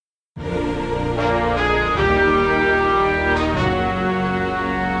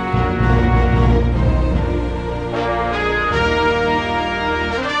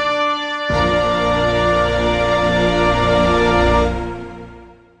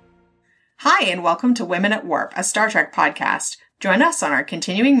Hi, and welcome to Women at Warp, a Star Trek podcast. Join us on our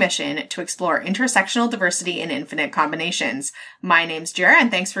continuing mission to explore intersectional diversity in infinite combinations. My name's Jara,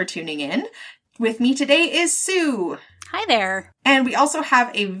 and thanks for tuning in. With me today is Sue. Hi there. And we also have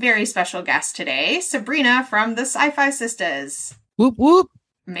a very special guest today, Sabrina from the Sci-Fi Sisters. Whoop, whoop.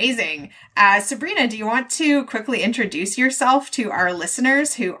 Amazing. Sabrina, do you want to quickly introduce yourself to our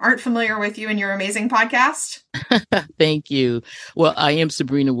listeners who aren't familiar with you and your amazing podcast? Thank you. Well, I am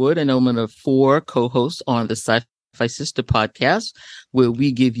Sabrina Wood, and I'm one of 4 co-hosts on the Sci-Fi Sister podcast, where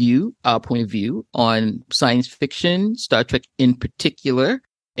we give you our point of view on science fiction, Star Trek in particular,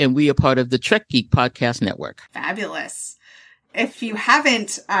 and we are part of the Trek Geek Podcast Network. Fabulous. If you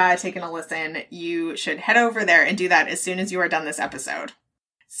haven't taken a listen, you should head over there and do that as soon as you are done this episode.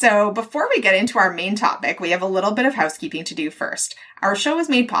 So before we get into our main topic, we have a little bit of housekeeping to do first. Our show is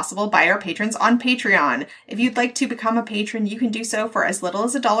made possible by our patrons on Patreon. If you'd like to become a patron, you can do so for as little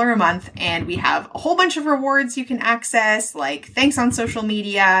as $1 a month, and we have a whole bunch of rewards you can access, like thanks on social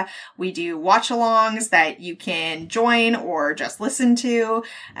media. We do watch-alongs that you can join or just listen to.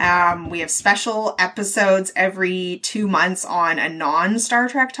 We have special episodes every 2 months on a non-Star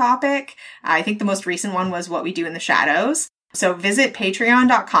Trek topic. I think the most recent one was What We Do in the Shadows. So visit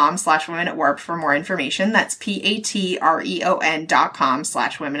patreon.com/women at warp for more information. That's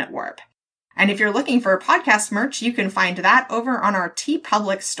patreon.com/women at warp. And if you're looking for podcast merch, you can find that over on our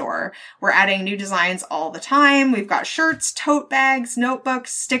TeePublic store. We're adding new designs all the time. We've got shirts, tote bags,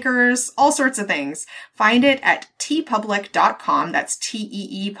 notebooks, stickers, all sorts of things. Find it at teepublic.com. That's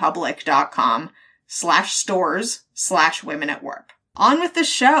teepublic.com/stores/women at warp. On with the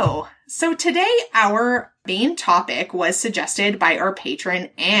show. So today, our main topic was suggested by our patron,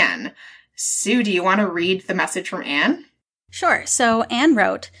 Anne. Sue, do you want to read the message from Anne? Sure. So Anne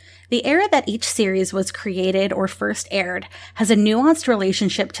wrote, "The era that each series was created or first aired has a nuanced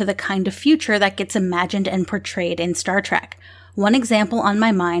relationship to the kind of future that gets imagined and portrayed in Star Trek. One example on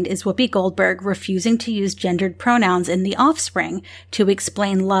my mind is Whoopi Goldberg refusing to use gendered pronouns in The Offspring to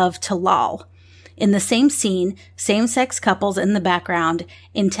explain love to Lal. In the same scene, same-sex couples in the background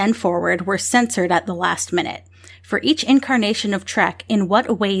in 10 Forward were censored at the last minute. For each incarnation of Trek, in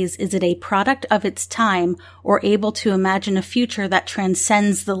what ways is it a product of its time or able to imagine a future that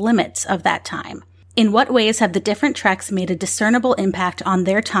transcends the limits of that time? In what ways have the different Treks made a discernible impact on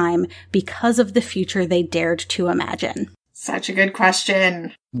their time because of the future they dared to imagine?" Such a good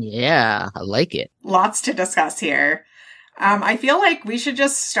question. Yeah, I like it. Lots to discuss here. I feel like we should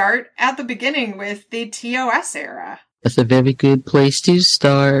just start at the beginning with the TOS era. That's a very good place to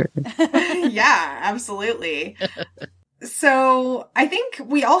start. Yeah, absolutely. So I think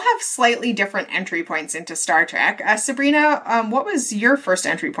we all have slightly different entry points into Star Trek. Sabrina, what was your first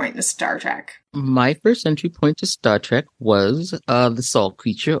entry point into Star Trek? My first entry point to Star Trek was the Salt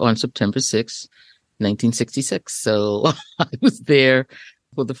Creature on September 6th, 1966. So I was there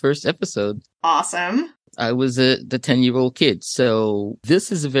for the first episode. Awesome. I was the 10-year-old kid. So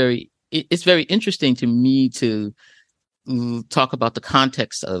this is it's very interesting to me to talk about the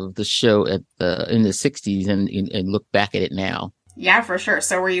context of the show in the 60s and look back at it now. Yeah, for sure.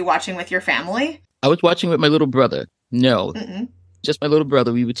 So were you watching with your family? I was watching with my little brother. No, Mm-mm. just my little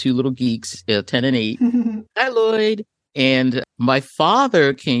brother. We were 2 little geeks, 10 and 8. Hi, Lloyd. And my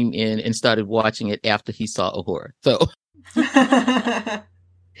father came in and started watching it after he saw Uhura. So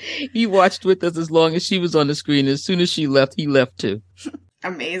he watched with us as long as she was on the screen. As soon as she left, he left too.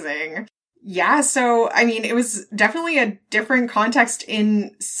 Amazing. Yeah, so, I mean, it was definitely a different context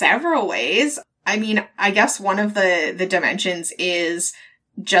in several ways. I mean, I guess one of the dimensions is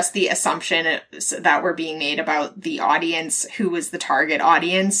just the assumption that were being made about the audience, who was the target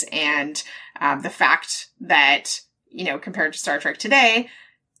audience, and the fact that, you know, compared to Star Trek today,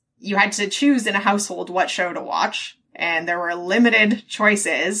 you had to choose in a household what show to watch. And there were limited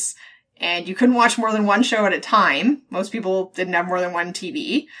choices, and you couldn't watch more than one show at a time. Most people didn't have more than one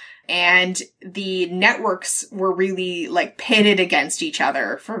TV. And the networks were really like pitted against each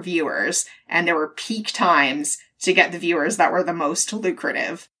other for viewers. And there were peak times to get the viewers that were the most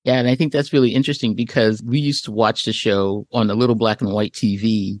lucrative. Yeah, and I think that's really interesting because we used to watch the show on a little black and white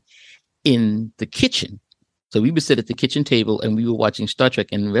TV in the kitchen. So we would sit at the kitchen table and we were watching Star Trek,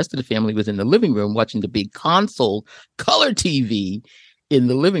 and the rest of the family was in the living room watching the big console color TV in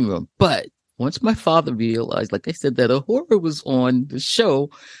the living room. But once my father realized, like I said, that Uhura was on the show,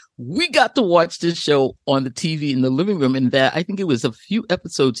 we got to watch this show on the TV in the living room. And that I think it was a few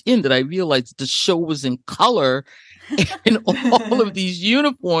episodes in that I realized the show was in color and all of these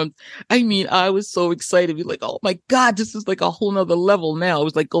uniforms. I mean, I was so excited. We're like, oh my God, this is like a whole nother level now. It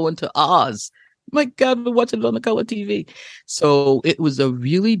was like going to Oz. My God, we're watching it on the color TV. So it was a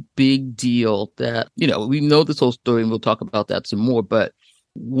really big deal that, we know this whole story and we'll talk about that some more. But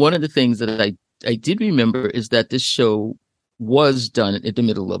one of the things that I did remember is that this show was done in the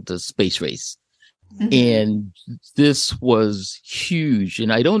middle of the space race. Mm-hmm. And this was huge.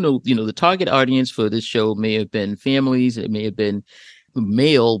 And I don't know, the target audience for this show may have been families. It may have been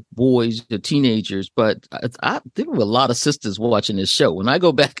male boys or teenagers, but there were a lot of sisters watching this show. When I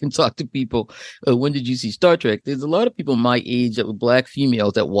go back and talk to people, when did you see Star Trek? There's a lot of people my age that were Black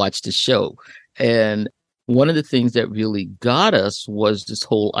females that watched the show. And one of the things that really got us was this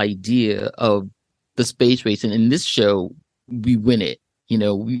whole idea of the space race. And in this show, we win it.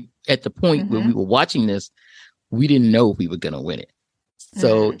 We at the point where we were watching this, we didn't know if we were going to win it.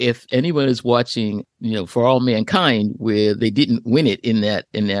 So if anyone is watching, For All Mankind, where they didn't win it in that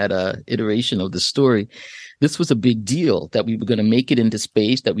iteration of the story, this was a big deal that we were going to make it into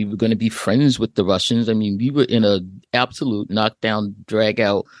space, that we were going to be friends with the Russians. I mean, we were in a absolute knockdown, drag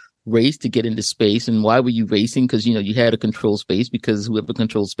out race to get into space. And why were you racing? Because, you had to control space, because whoever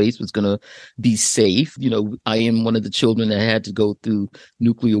controlled space was going to be safe. I am one of the children that had to go through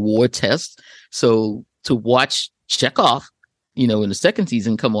nuclear war tests. So to watch Chekhov, in the second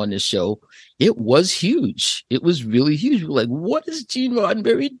season come on this show, it was huge. It was really huge. We were like, what is Gene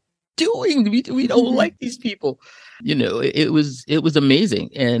Roddenberry doing? We don't like these people. It was amazing.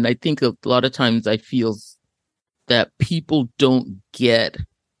 And I think a lot of times I feel that people don't get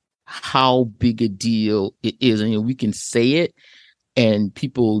how big a deal it is. And we can say it and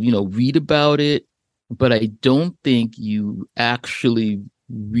people, read about it, but I don't think you actually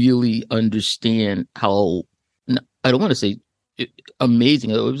really understand how, I don't want to say amazing.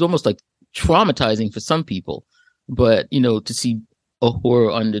 It was almost like traumatizing for some people, but to see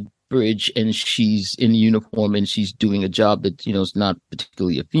Uhura on the bridge and she's in uniform and she's doing a job that is not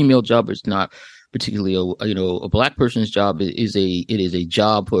particularly a female job, or it's not particularly a Black person's job. It is a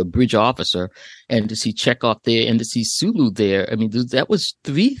job for a bridge officer, and to see Chekhov there and to see Sulu there, I mean, that was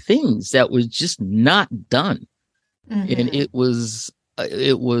three things that was just not done, and it was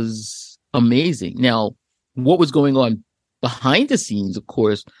amazing. Now, what was going on behind the scenes, of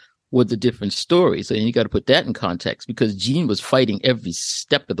course, was a different story. So you got to put that in context, because Gene was fighting every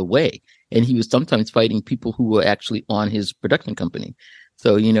step of the way. And he was sometimes fighting people who were actually on his production company.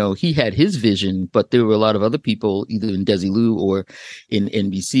 So, he had his vision, but there were a lot of other people, either in Desilu or in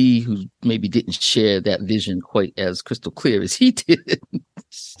NBC, who maybe didn't share that vision quite as crystal clear as he did.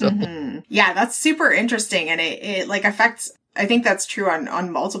 So. Yeah, that's super interesting. And it affects, I think that's true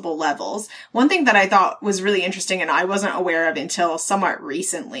on multiple levels. One thing that I thought was really interesting and I wasn't aware of until somewhat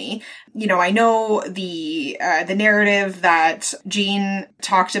recently, I know the narrative that Gene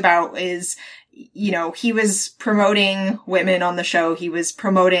talked about is, he was promoting women on the show. He was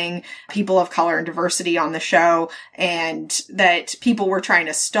promoting people of color and diversity on the show, and that people were trying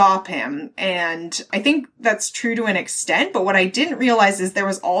to stop him. And I think that's true to an extent. But what I didn't realize is there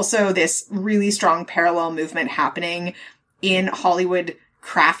was also this really strong parallel movement happening in Hollywood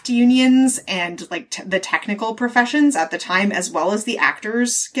craft unions and the technical professions at the time, as well as the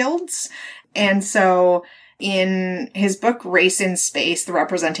actors guilds. And so in his book, Race in Space, The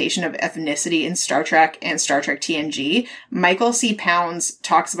Representation of Ethnicity in Star Trek and Star Trek TNG, Michael C. Pounds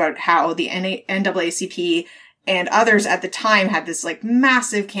talks about how the NAACP and others at the time had this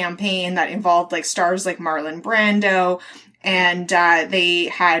massive campaign that involved stars like Marlon Brando. And they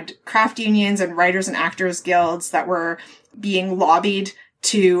had craft unions and writers and actors guilds that were being lobbied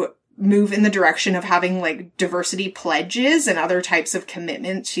to move in the direction of having diversity pledges and other types of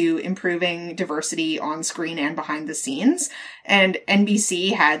commitment to improving diversity on screen and behind the scenes. And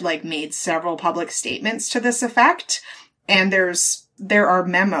NBC had made several public statements to this effect. And there are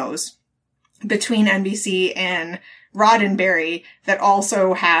memos between NBC and Roddenberry that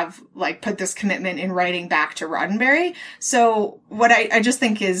also have put this commitment in writing back to Roddenberry. So what I just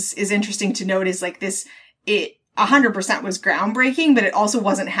think is interesting to note is it 100% was groundbreaking, but it also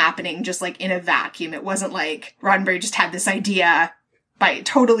wasn't happening just in a vacuum. It wasn't Roddenberry just had this idea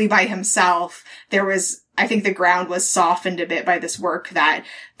totally by himself. I think the ground was softened a bit by this work that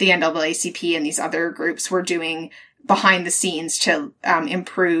the NAACP and these other groups were doing behind the scenes to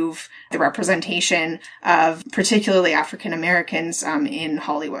improve the representation of particularly African Americans in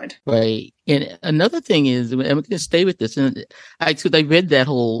Hollywood. Right. And another thing is, I'm going to stay with this, and I read that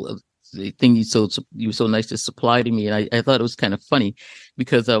whole thing you were so nice to supply to me, and I thought it was kind of funny,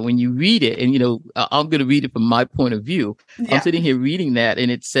 because when you read it, and I'm going to read it from my point of view. Yeah. I'm sitting here reading that,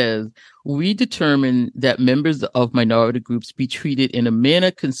 and it says, we determine that members of minority groups be treated in a manner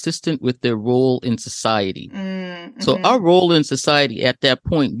consistent with their role in society. Mm-hmm. So our role in society at that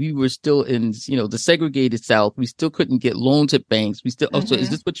point, we were still in, the segregated South. We still couldn't get loans at banks. We still, so is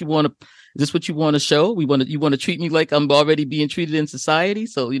this what you want to, show? You want to treat me like I'm already being treated in society?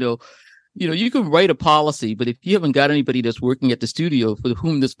 So, you can write a policy, but if you haven't got anybody that's working at the studio for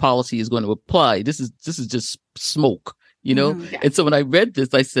whom this policy is going to apply, this is just smoke. Yeah. And so when I read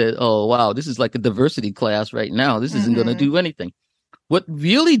this, I said, oh, wow, this is like a diversity class right now. This isn't going to do anything. What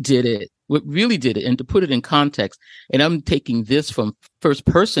really did it, and to put it in context, and I'm taking this from first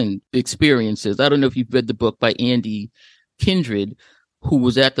person experiences. I don't know if you've read the book by Andy Kindred, who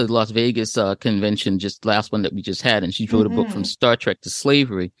was at the Las Vegas convention, just last one that we just had. And she wrote a book From Star Trek to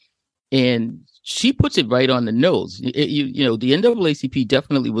Slavery. And she puts it right on the nose. The NAACP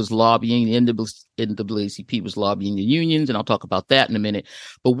definitely was lobbying. The NAACP was lobbying the unions, and I'll talk about that in a minute.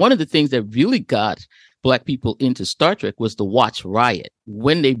 But one of the things that really got Black people into Star Trek was the Watch Riot.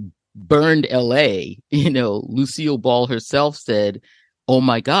 When they burned LA, Lucille Ball herself said, "Oh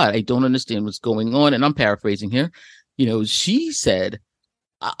my God, I don't understand what's going on." And I'm paraphrasing here. She said,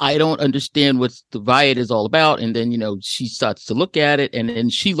 I don't understand what the riot is all about. And then, she starts to look at it, and then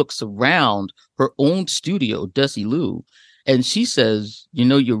she looks around her own studio, Desilu, and she says,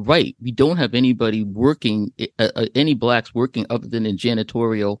 you're right. We don't have anybody working, any Blacks working other than in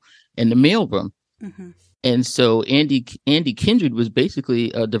janitorial and the mailroom. Mm-hmm. And so Andy Kindred was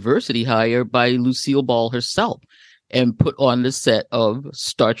basically a diversity hire by Lucille Ball herself and put on the set of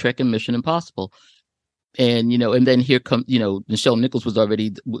Star Trek and Mission Impossible. And, and then here comes, Nichelle Nichols was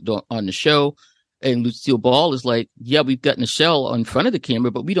already on the show, and Lucille Ball is like, yeah, we've got Nichelle in front of the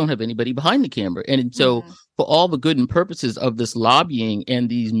camera, but we don't have anybody behind the camera. And so for all the good and purposes of this lobbying and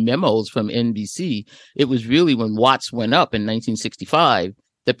these memos from NBC, it was really when Watts went up in 1965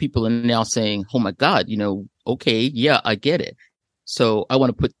 that people are now saying, oh my God, okay, yeah, I get it. So I want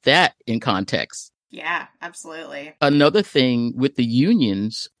to put that in context. Yeah, absolutely. Another thing with the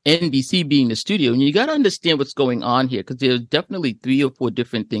unions, NBC being the studio, and you got to understand what's going on here, because there's definitely 3 or 4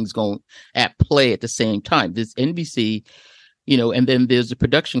 different things going at play at the same time. There's NBC, and then there's a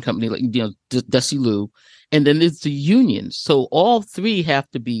production company like, Desilu, and then there's the unions. So all 3 have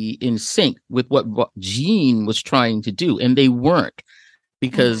to be in sync with what Gene was trying to do, and they weren't.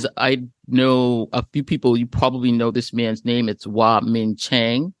 Because I know a few people, you probably know this man's name, it's Wah-Min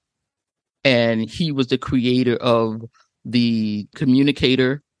Chang. And he was the creator of the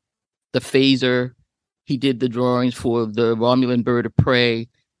communicator, the phaser. He did the drawings for the Romulan bird of prey,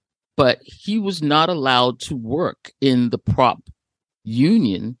 but he was not allowed to work in the prop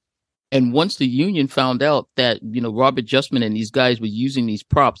union. And once the union found out that, Robert Justman and these guys were using these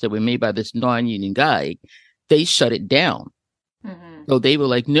props that were made by this non-union guy, they shut it down. Mm-hmm. So they were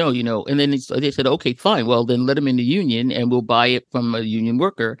like, no, and then they said, okay, fine. Well, then let him in the union and we'll buy it from a union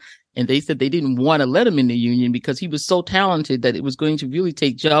worker. And they said they didn't want to let him in the union because he was so talented that it was going to really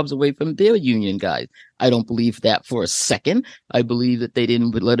take jobs away from their union guys. I don't believe that for a second. I believe that they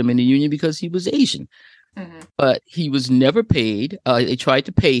didn't let him in the union because he was Asian. Mm-hmm. But he was never paid. They tried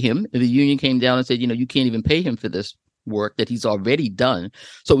to pay him. The union came down and said, you can't even pay him for this work that he's already done.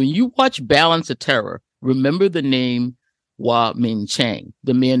 So when you watch Balance of Terror, remember the name Wah-Min Chang,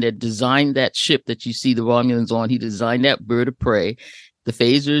 the man that designed that ship that you see the Romulans on. He designed that bird of prey, the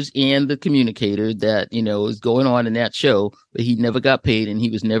phasers, and the communicator that, is going on in that show, but he never got paid and he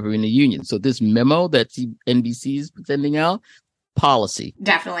was never in the union. So this memo that NBC is sending out, policy.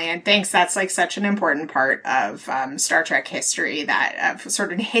 Definitely. And thanks. That's like such an important part of Star Trek history, that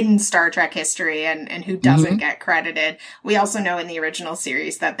sort of hidden Star Trek history and who doesn't get credited. We also know in the original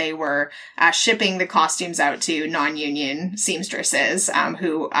series that they were shipping the costumes out to non-union seamstresses,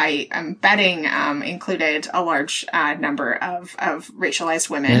 who I am betting included a large number of racialized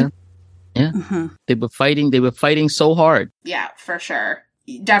women. Yeah. Mm-hmm. They were fighting so hard. Yeah, for sure.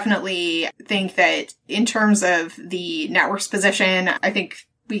 Definitely think that in terms of the network's position, I think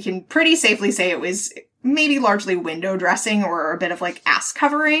we can pretty safely say it was maybe largely window dressing or a bit of like ass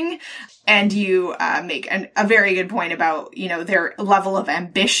covering. And you make a very good point about, their level of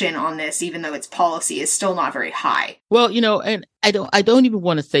ambition on this, even though its policy is still not very high. Well, and I don't even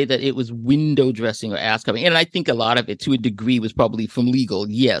want to say that it was window dressing or ass covering. And I think a lot of it to a degree was probably from legal.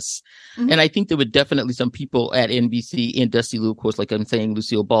 Yes. Mm-hmm. And I think there were definitely some people at NBC and Desilu, of course, like I'm saying,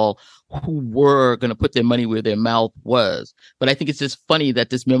 Lucille Ball, who were going to put their money where their mouth was. But I think it's just funny that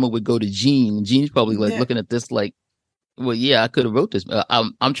this memo would go to Gene. And Gene's probably looking at this like, well, yeah, I could have wrote this.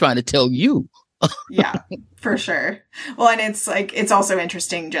 I'm trying to tell you Yeah, for sure. Well, and it's like, it's also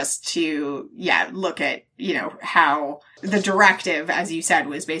interesting just to, look at, how the directive, as you said,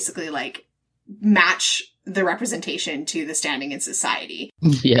 was basically like match the representation to the standing in society.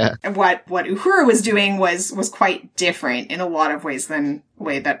 Yeah. And what Uhura was doing was quite different in a lot of ways than the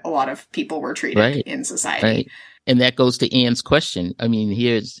way that a lot of people were treated in society. Right. And that goes to Anne's question. I mean,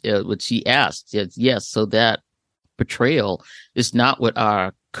 here's what she asked. Yes, so that portrayal is not what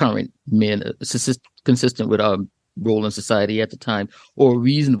our current men, consistent with our role in society at the time, or a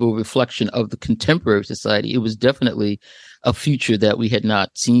reasonable reflection of the contemporary society. It was definitely a future that we had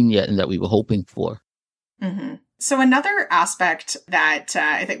not seen yet and that we were hoping for. Mm-hmm. So another aspect that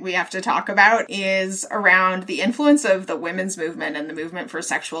I think we have to talk about is around the influence of the women's movement and the movement for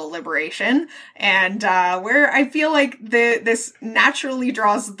sexual liberation. And where I feel like this naturally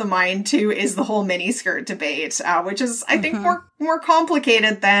draws the mind to is the whole miniskirt debate, which is, I think, more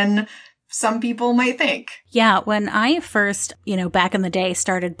complicated than some people might think. Yeah, when I first, back in the day,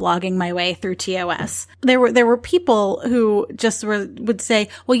 started blogging my way through TOS, there were people who just would say,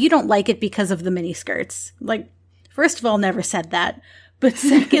 well, you don't like it because of the miniskirts. Like, first of all, never said that. But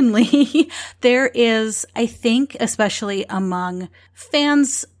secondly, there is, I think, especially among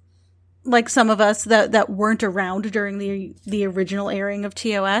fans like some of us that weren't around during the original airing of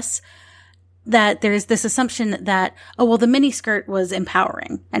TOS, that there's this assumption that, oh, well, the miniskirt was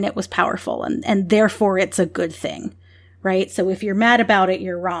empowering and it was powerful and therefore it's a good thing, right? So if you're mad about it,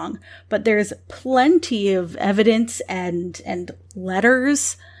 you're wrong. But there's plenty of evidence and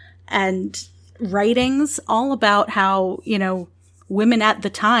letters and writings all about how, women at the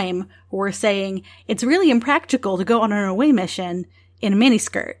time were saying it's really impractical to go on an away mission in a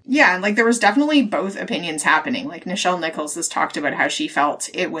miniskirt. Yeah, and there was definitely both opinions happening. Like Nichelle Nichols has talked about how she felt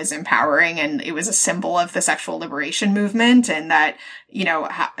it was empowering and it was a symbol of the sexual liberation movement, and that,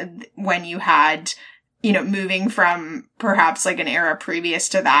 when you had, moving from perhaps an era previous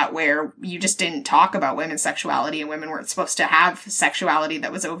to that where you just didn't talk about women's sexuality and women weren't supposed to have sexuality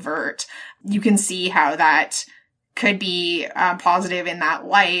that was overt, you can see how that could be positive in that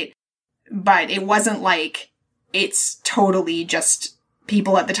light. But it wasn't like it's totally just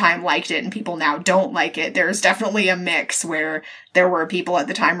people at the time liked it and people now don't like it. There's definitely a mix where there were people at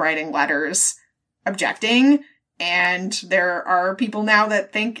the time writing letters objecting, and there are people now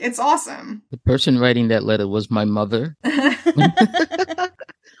that think it's awesome. The person writing that letter was my mother,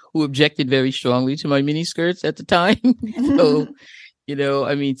 who objected very strongly to my miniskirts at the time. So,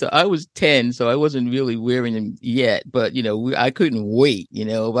 so I was 10, so I wasn't really wearing them yet, but, I couldn't wait,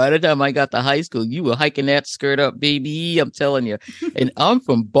 by the time I got to high school, you were hiking that skirt up, baby, I'm telling you. And I'm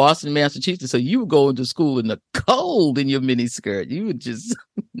from Boston, Massachusetts, so you were going to school in the cold in your miniskirt. You would just,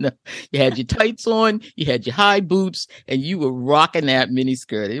 you had your tights on, you had your high boots, and you were rocking that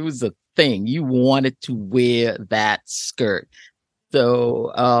miniskirt. It was a thing. You wanted to wear that skirt.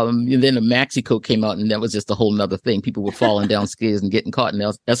 So, and then the maxi coat came out, and that was just a whole nother thing. People were falling down stairs and getting caught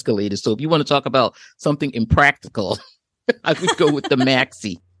in escalators. So if you want to talk about something impractical, I would go with the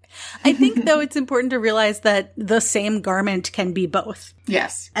maxi. I think, though, it's important to realize that the same garment can be both.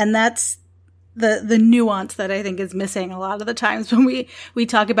 Yes. And that's the nuance that I think is missing a lot of the times when we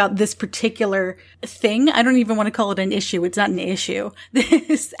talk about this particular thing. I don't even want to call it an issue. It's not an issue.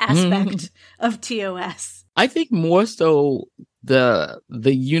 This aspect of TOS. I think more so the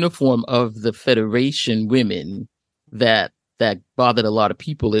uniform of the Federation women that bothered a lot of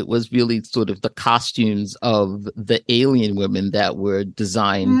people. It was really sort of the costumes of the alien women that were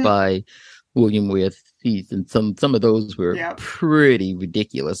designed by William Ware Heath, and some of those were pretty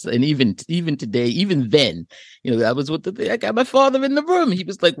ridiculous. And even today, even then, that was what I got my father in the room. He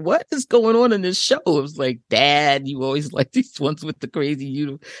was like, "What is going on in this show?" It was like, "Dad, you always like these ones with the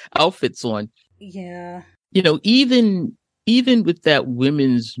crazy outfits on." Yeah. Even with that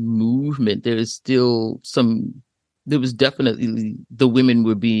women's movement, there was definitely the women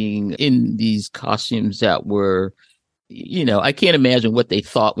were being in these costumes that were, I can't imagine what they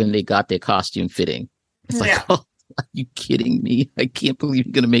thought when they got their costume fitting. It's like, oh, are you kidding me? I can't believe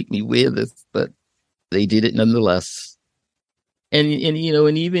you're going to make me wear this, but they did it nonetheless. And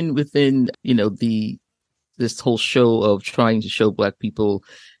even within, this whole show of trying to show Black people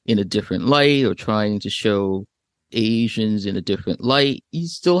in a different light or trying to show Asians in a different light, you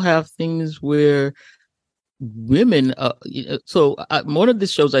still have things where women, one of the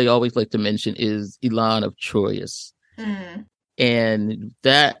shows I always like to mention is Elan of Troyes. And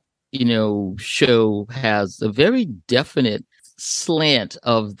that, show has a very definite slant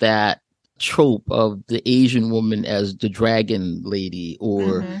of that trope of the Asian woman as the dragon lady,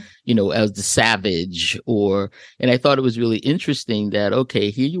 or as the savage, and I thought it was really interesting that, okay,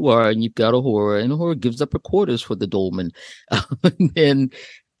 here you are and you've got Uhura, and Uhura gives up her quarters for the dolman.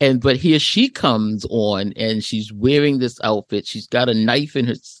 But here she comes on and she's wearing this outfit. She's got a knife in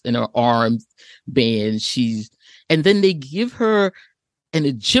her arm band. And then they give her an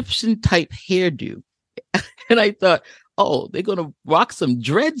Egyptian type hairdo. And I thought, oh, they're going to rock some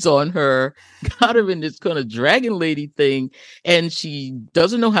dreads on her, got her in this kind of dragon lady thing. And she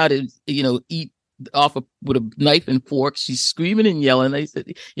doesn't know how to, eat with a knife and fork. She's screaming and yelling. I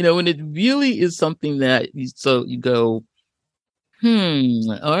said, and it really is something that, so you go,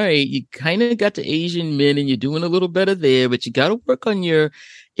 all right, you kind of got the Asian men and you're doing a little better there, but you got to work on your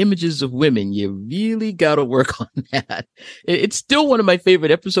images of women. You really got to work on that. It's still one of my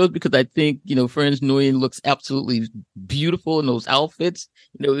favorite episodes because I think, Franz Nguyen looks absolutely beautiful in those outfits.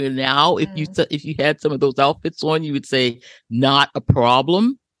 Now if you had some of those outfits on, you would say not a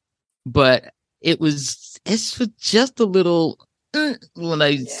problem, but it's just a little when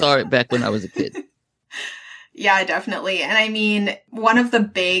I saw it back when I was a kid. Yeah, definitely. And I mean, one of the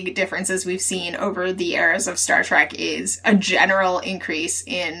big differences we've seen over the eras of Star Trek is a general increase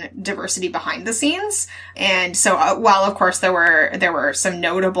in diversity behind the scenes. And so while of course there were some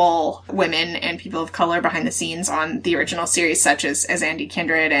notable women and people of color behind the scenes on the original series, such as Andy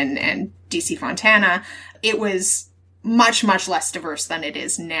Kindred and DC Fontana, it was much, much less diverse than it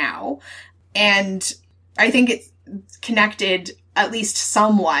is now. And I think it's connected at least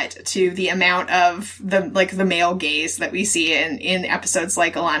somewhat to the amount of the male gaze that we see in episodes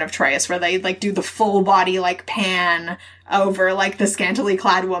like Alan of Troyes, where they do the full body pan over the scantily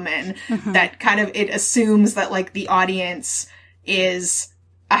clad woman. That kind of, it assumes that the audience is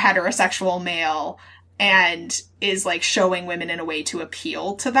a heterosexual male and is showing women in a way to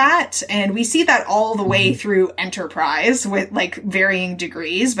appeal to that. And we see that all the way through Enterprise with varying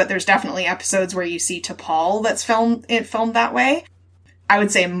degrees, but there's definitely episodes where you see T'Pol that's filmed that way. I would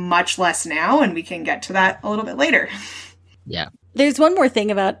say much less now, and we can get to that a little bit later. Yeah. There's one more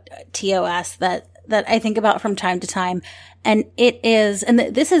thing about TOS that I think about from time to time, and it is, and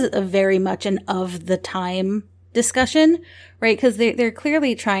this is a very much an of the time discussion, right? Because they're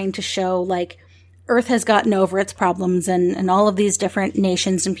clearly trying to show Earth has gotten over its problems and all of these different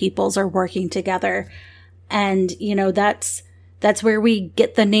nations and peoples are working together. And, that's where we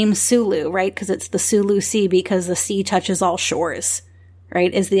get the name Sulu, right? Because it's the Sulu Sea because the sea touches all shores,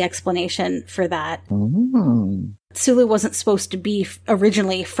 right? Is the explanation for that. Sulu wasn't supposed to be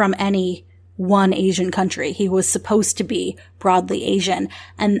originally from any one Asian country. He was supposed to be broadly Asian.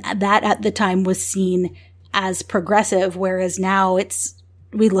 And that at the time was seen as progressive, whereas now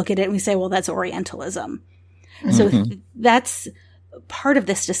we look at it and we say, well, that's Orientalism. So that's part of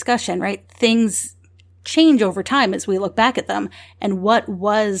this discussion, right? Things change over time as we look back at them. And what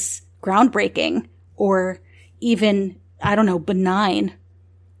was groundbreaking or even, benign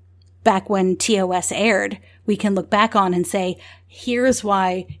back when TOS aired, we can look back on and say, here's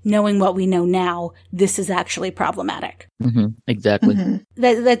why, knowing what we know now, this is actually problematic. Exactly.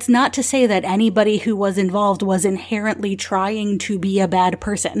 That's not to say that anybody who was involved was inherently trying to be a bad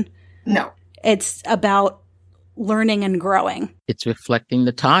person. No. It's about learning and growing. It's reflecting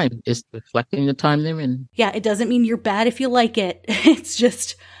the time. It's reflecting the time they're in. Yeah, it doesn't mean you're bad if you like it. It's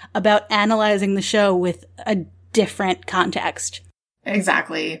just about analyzing the show with a different context.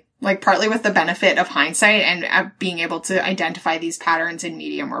 Exactly. Partly with the benefit of hindsight and being able to identify these patterns in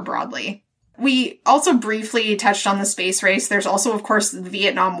media more broadly. We also briefly touched on the space race. There's also, of course, the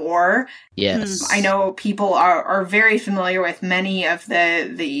Vietnam War. Yes. I know people are very familiar with many of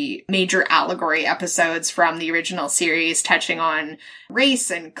the major allegory episodes from the original series, touching on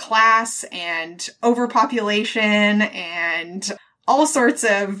race and class and overpopulation and all sorts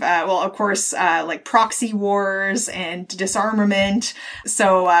of, of course, proxy wars and disarmament.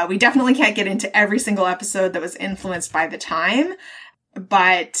 So we definitely can't get into every single episode that was influenced by the time.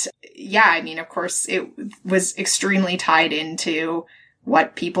 But yeah, I mean, of course, it was extremely tied into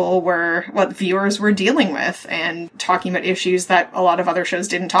what viewers were dealing with and talking about issues that a lot of other shows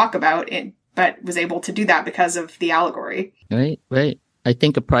didn't talk about, but was able to do that because of the allegory. Right. I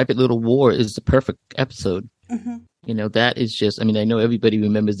think A Private Little War is the perfect episode. That is just, I know everybody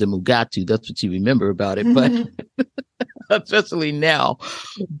remembers the Mugatu. That's what you remember about it, but especially now.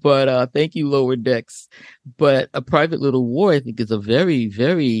 But thank you, Lower Decks. But A Private Little War, I think, is a very,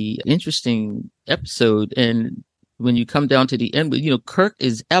 very interesting episode. And when you come down to the end, Kirk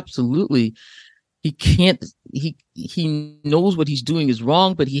is absolutely, he knows what he's doing is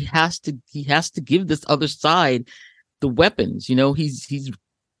wrong, but he has to give this other side the weapons. He's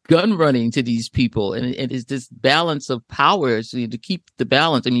gun running to these people, and it's this balance of power. So to keep the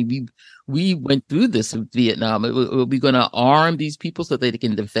balance, I mean, we went through this in Vietnam. Are we going to arm these people so that they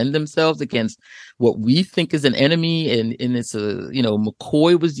can defend themselves against what we think is an enemy? And it's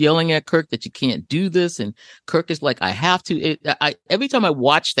McCoy was yelling at Kirk that you can't do this, and Kirk is like, I have to. Every time I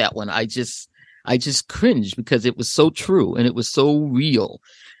watch that one, I just cringed because it was so true and it was so real.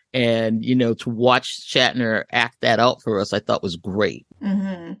 And, to watch Shatner act that out for us, I thought was great.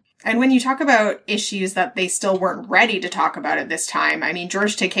 Mm-hmm. And when you talk about issues that they still weren't ready to talk about at this time, I mean,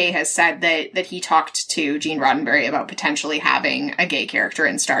 George Takei has said that he talked to Gene Roddenberry about potentially having a gay character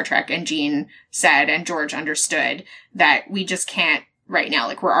in Star Trek. And Gene said, and George understood, that we just can't right now.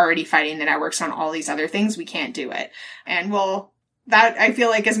 Like, we're already fighting the networks on all these other things. We can't do it. And that I feel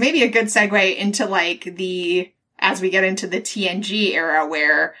like is maybe a good segue into as we get into the TNG era,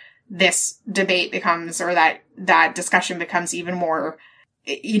 where this debate becomes, or that discussion becomes even more,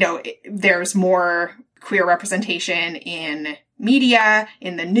 there's more queer representation in media,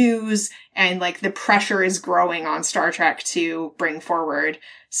 in the news, and the pressure is growing on Star Trek to bring forward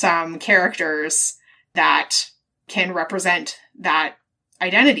some characters that can represent that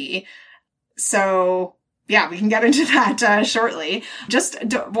identity. So yeah, we can get into that shortly. Just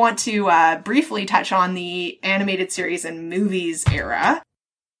want to briefly touch on the animated series and movies era.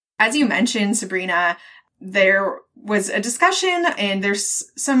 As you mentioned, Sabrina, there was a discussion and there's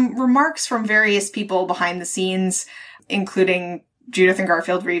some remarks from various people behind the scenes, including Judith and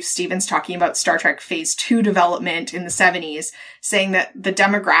Garfield Reeves-Stevens talking about Star Trek Phase 2 development in the 70s, saying that the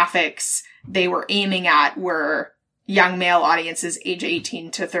demographics they were aiming at were young male audiences age 18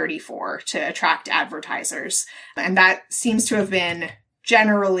 to 34 to attract advertisers. And that seems to have been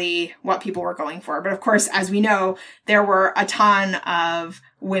generally what people were going for. But of course, as we know, there were a ton of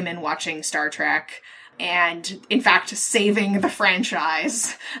women watching Star Trek and, in fact, saving the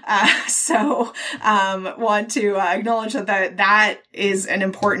franchise. Want to acknowledge that is an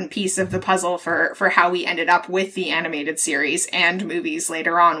important piece of the puzzle for how we ended up with the animated series and movies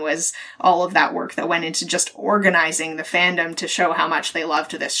later on, was all of that work that went into just organizing the fandom to show how much they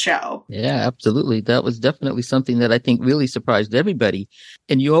loved this show. Yeah, absolutely. That was definitely something that I think really surprised everybody.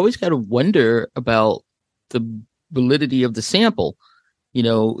 And you always got to wonder about the validity of the sample.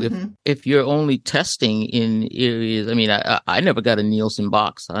 If you're only testing in areas, I mean, I never got a Nielsen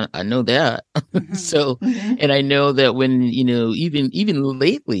box. I know that. Mm-hmm. So, and I know that when, even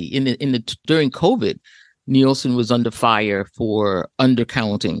lately during COVID, Nielsen was under fire for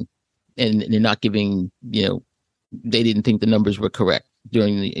undercounting and not giving, they didn't think the numbers were correct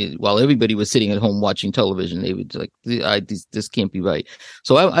while everybody was sitting at home watching television. They would this can't be right.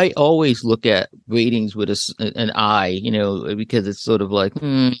 So I always look at ratings with an eye, because it's sort of like,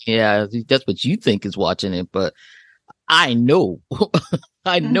 yeah, that's what you think is watching it, but I know,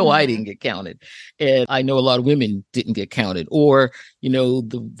 I didn't get counted, and I know a lot of women didn't get counted, or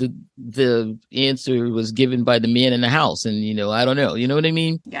the answer was given by the man in the house, and I don't know, you know what I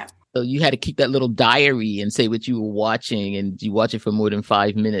mean? Yeah. So you had to keep that little diary and say what you were watching, and you watch it for more than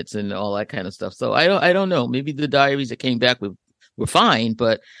 5 minutes and all that kind of stuff. So I don't know. Maybe the diaries that came back were fine,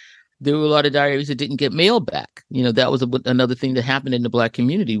 but there were a lot of diaries that didn't get mailed back. That was another thing that happened in the Black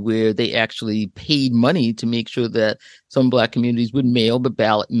community, where they actually paid money to make sure that some Black communities would mail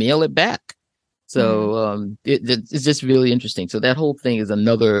it back. So it's just really interesting. So that whole thing is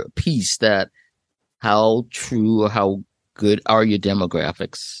another piece that how true or how good are your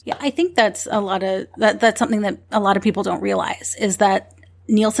demographics? Yeah, I think that's that's something that a lot of people don't realize, is that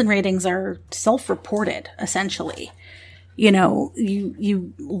Nielsen ratings are self-reported, essentially.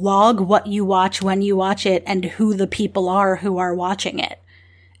 You log what you watch, when you watch it, and who the people are who are watching it.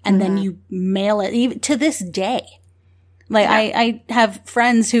 And then you mail it, even to this day. I have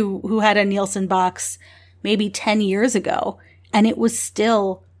friends who had a Nielsen box maybe 10 years ago, and it was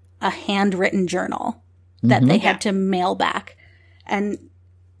still a handwritten journal that they had to mail back. And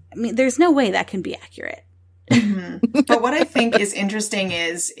I mean, there's no way that can be accurate. But what I think is interesting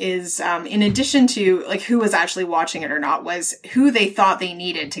is in addition to who was actually watching it or not, was who they thought they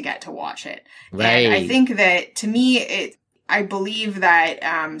needed to get to watch it. Right. And I think that, to me, I believe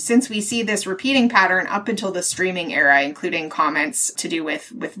that since we see this repeating pattern up until the streaming era, including comments to do with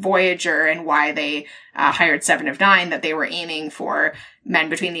Voyager and why they hired Seven of Nine, that they were aiming for men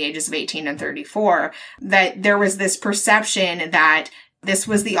between the ages of 18 and 34, that there was this perception that this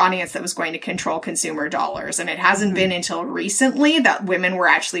was the audience that was going to control consumer dollars. And it hasn't been until recently that women were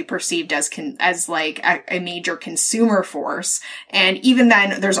actually perceived as like a major consumer force. And even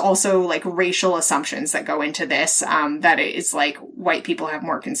then, there's also like racial assumptions that go into this, that it is like white people have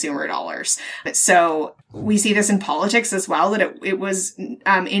more consumer dollars. So we see this in politics as well, that it was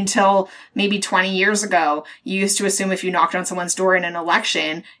until maybe 20 years ago, you used to assume if you knocked on someone's door in an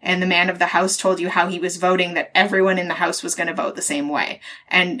election and the man of the house told you how he was voting, that everyone in the house was going to vote the same way.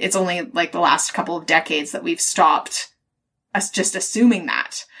 And it's only like the last couple of decades that we've stopped us just assuming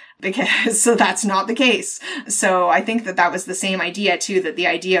that, because so that's not the case. So I think that was the same idea too, that the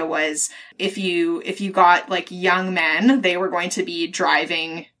idea was if you got like young men, they were going to be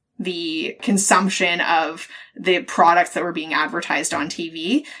driving the consumption of the products that were being advertised on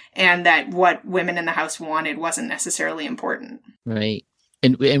TV, and that what women in the house wanted wasn't necessarily important. Right.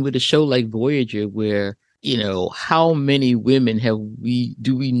 And with a show like Voyager, where, you know, how many women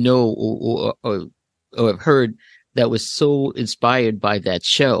do we know or have heard that was so inspired by that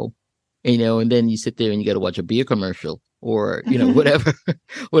show, you know, and then you sit there and you got to watch a beer commercial or, you know,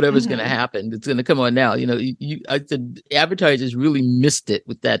 whatever's going to happen. It's going to come on now. You know, the advertisers really missed it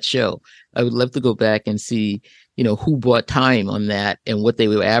with that show. I would love to go back and see, you know, who bought time on that and what they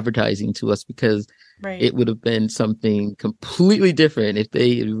were advertising to us, because it would have been something completely different if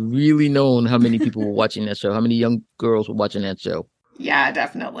they had really known how many people were watching that show, how many young girls were watching that show. Yeah,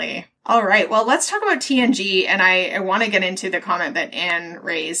 definitely. All right. Well, let's talk about TNG. And I want to get into the comment that Anne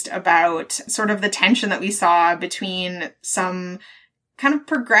raised about sort of the tension that we saw between some kind of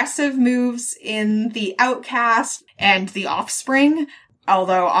progressive moves in The Outcast and The Offspring.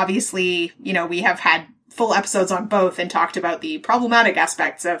 Although obviously, you know, we have had full episodes on both and talked about the problematic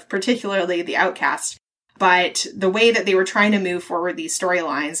aspects of particularly The Outcast. But the way that they were trying to move forward these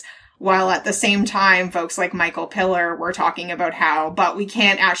storylines, while at the same time, folks like Michael Piller were talking about but we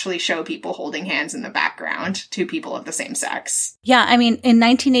can't actually show people holding hands in the background, two people of the same sex. Yeah, I mean, in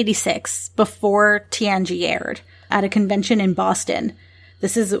 1986, before TNG aired, at a convention in Boston,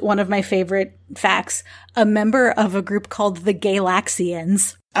 this is one of my favorite facts, a member of a group called the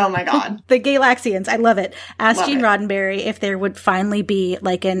Galaxians. Oh my God. The Galaxians, I love it. Asked Gene Roddenberry if there would finally be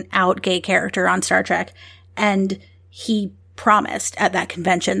like an out gay character on Star Trek. And he promised at that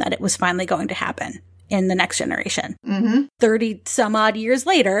convention that it was finally going to happen in The Next Generation. 30 some odd years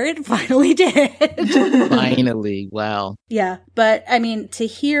later, it finally did. Finally. Wow. Yeah. But I mean, to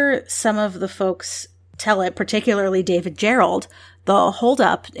hear some of the folks tell it, particularly David Gerrold, the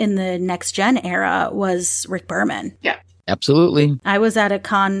holdup in the Next Gen era was Rick Berman. Yeah. Absolutely. I was at a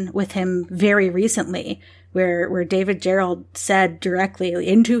con with him very recently where David Gerrold said directly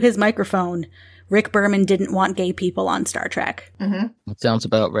into his microphone, Rick Berman didn't want gay people on Star Trek. That sounds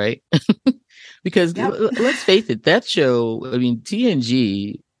about right. Because let's face it, that show, I mean,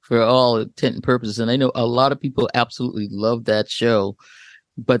 TNG, for all intent and purposes, and I know a lot of people absolutely love that show,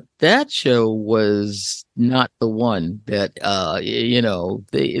 but that show was not the one that, you know,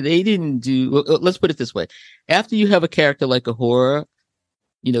 they didn't do. Let's put it this way. After you have a character like Uhura,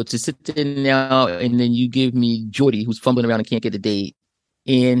 you know, to sit there now and then you give me Geordi, who's fumbling around and can't get a date,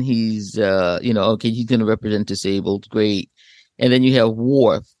 and he's, you know, okay, he's going to represent disabled, great. And then you have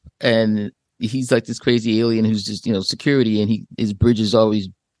Worf, and he's like this crazy alien who's just, you know, security, and his bridge is always,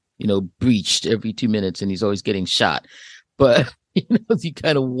 you know, breached every 2 minutes, and he's always getting shot. But, you know, you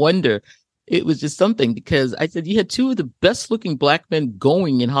kind of wonder, it was just something, because I said you had two of the best looking black men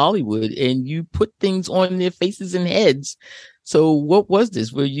going in Hollywood, and you put things on their faces and heads. So what was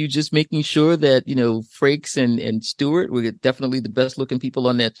this? Were you just making sure that, you know, Frakes and Stewart were definitely the best looking people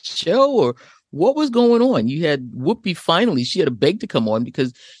on that show, or what was going on? You had Whoopi finally, she had to beg to come on,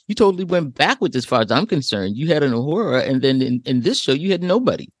 because you totally went backwards as far as I'm concerned. You had an Uhura, and then in this show, you had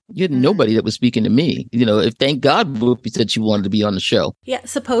nobody. You had nobody that was speaking to me. You know, thank God Whoopi said she wanted to be on the show. Yeah,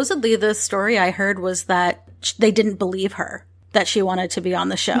 supposedly the story I heard was that they didn't believe her that she wanted to be on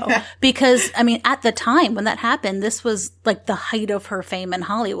the show. Because, I mean, at the time when that happened, this was like the height of her fame in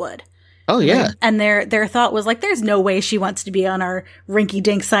Hollywood. Oh, yeah. Right? And their thought was like, there's no way she wants to be on our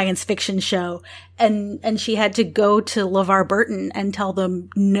rinky-dink science fiction show. And she had to go to LeVar Burton and tell them,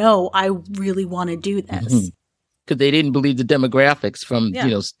 no, I really want to do this. Because they didn't believe the demographics from, you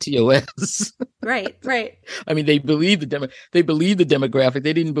know, TOS. Right. I mean, they believed the demographic.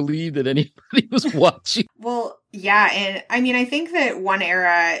 They didn't believe that anybody was watching. Well, yeah, and I mean, I think that one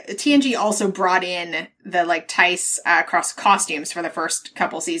era, TNG also brought in the like Tice cross costumes for the first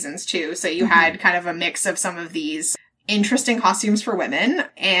couple seasons too. So you had kind of a mix of some of these interesting costumes for women,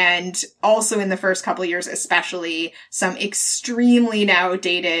 and also in the first couple of years especially, some extremely now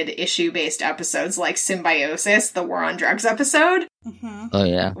dated issue-based episodes like Symbiosis, the War on Drugs episode. Mm-hmm. Oh,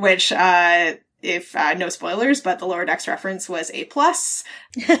 yeah. Which, if no spoilers, but the Lower Decks reference was A+.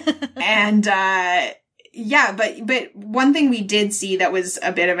 And, yeah, but one thing we did see that was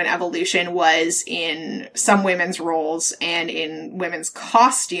a bit of an evolution was in some women's roles and in women's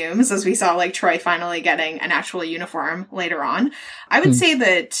costumes, as we saw like Troy finally getting an actual uniform later on. I would say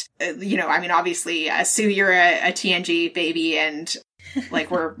that, obviously, Sue, you're a TNG baby, and like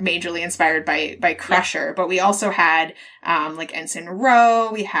we're majorly inspired by Crusher, but we also had like Ensign Ro,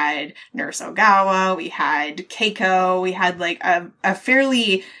 we had Nurse Ogawa, we had Keiko, we had like a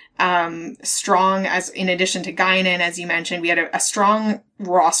fairly strong, as in addition to Guinan, as you mentioned, we had a strong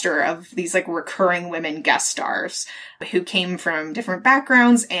roster of these like recurring women guest stars who came from different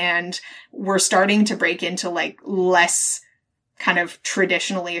backgrounds and were starting to break into like less kind of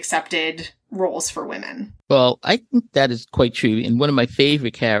traditionally accepted roles for women. Well, I think that is quite true. And one of my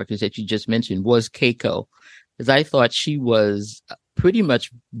favorite characters that you just mentioned was Keiko, because I thought she was pretty much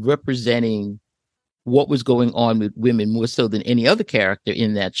representing what was going on with women more so than any other character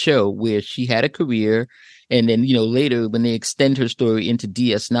in that show, where she had a career. And then, later when they extend her story into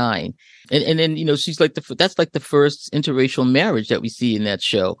DS9 and then, she's like that's like the first interracial marriage that we see in that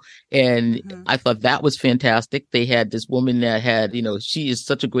show. And I thought that was fantastic. They had this woman that had, she is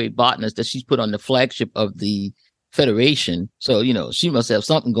such a great botanist that she's put on the flagship of the Federation. So, she must have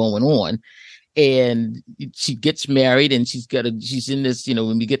something going on. And she gets married and she's in this,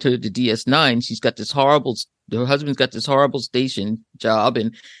 when we get to the DS9, she's got her husband's got this horrible station job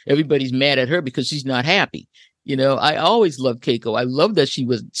and everybody's mad at her because she's not happy. I always loved Keiko. I love that she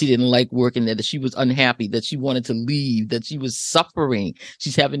didn't like working there, that she was unhappy, that she wanted to leave, that she was suffering.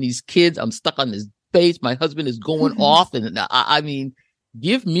 She's having these kids. I'm stuck on this base. My husband is going off. And I mean,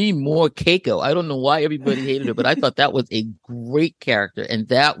 give me more Keiko. I don't know why everybody hated her, but I thought that was a great character. And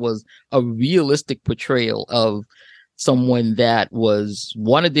that was a realistic portrayal of someone that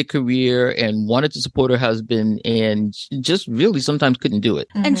wanted their career and wanted to support her husband and just really sometimes couldn't do it.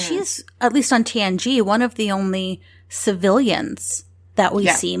 And she's, at least on TNG, one of the only civilians that we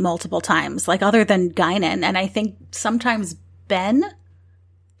see multiple times, like other than Guinan. And I think sometimes Ben,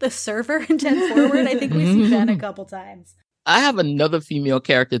 the server in 10 Forward, I think we see Ben a couple times. I have another female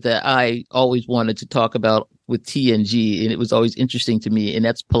character that I always wanted to talk about with TNG, and it was always interesting to me, and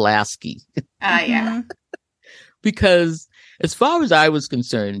that's Pulaski. Yeah. Because as far as I was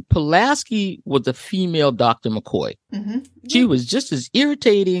concerned, Pulaski was a female Dr. McCoy. Mm-hmm. She was just as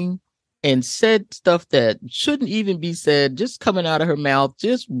irritating and said stuff that shouldn't even be said, just coming out of her mouth,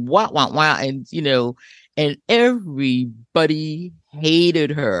 just wah, wah, wah. And, and everybody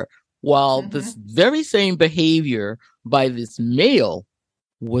hated her, while this very same behavior by this male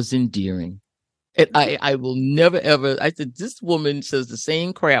was endearing. And I will never, ever, I said, this woman says the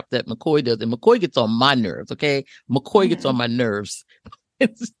same crap that McCoy does. And McCoy gets on my nerves, okay? McCoy gets on my nerves.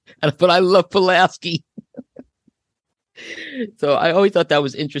 But I love Pulaski. So I always thought that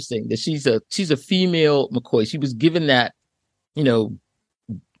was interesting, that she's a female McCoy. She was given that,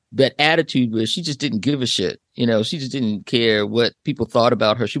 that attitude where she just didn't give a shit. She just didn't care what people thought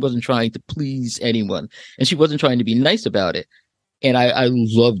about her. She wasn't trying to please anyone, and she wasn't trying to be nice about it. And I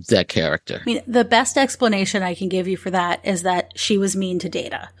loved that character. I mean, the best explanation I can give you for that is that she was mean to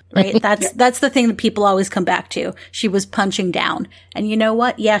Data, right? That's the thing that people always come back to. She was punching down. And you know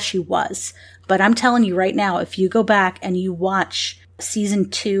what? Yeah, she was. But I'm telling you right now, if you go back and you watch season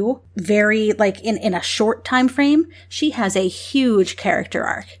 2, very like in a short time frame, she has a huge character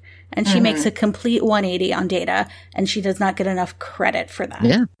arc. And she makes a complete 180 on Data, and she does not get enough credit for that.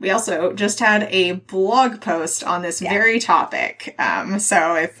 Yeah. We also just had a blog post on this very topic.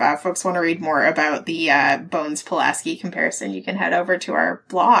 So if folks want to read more about the Bones Pulaski comparison, you can head over to our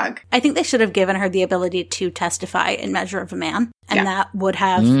blog. I think they should have given her the ability to testify in Measure of a Man, and that would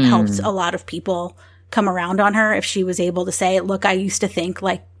have helped a lot of people come around on her if she was able to say, look, I used to think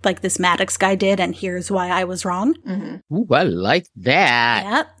like this Maddox guy did, and here's why I was wrong. Mm-hmm. Ooh, I like that.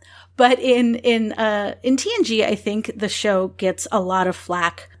 Yeah. But in TNG, I think the show gets a lot of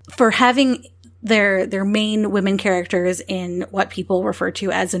flack for having their main women characters in what people refer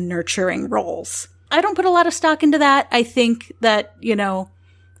to as nurturing roles. I don't put a lot of stock into that. I think that,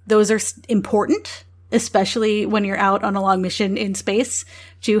 those are important, especially when you're out on a long mission in space,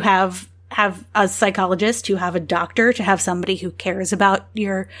 to have a psychologist, to have a doctor, to have somebody who cares about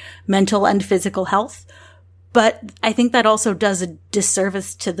your mental and physical health. But I think that also does a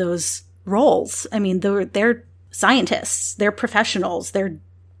disservice to those roles. I mean, they're scientists, they're professionals, they're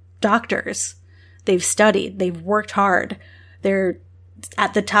doctors. They've studied. They've worked hard. They're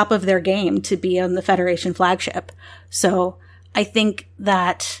at the top of their game to be on the Federation flagship. So I think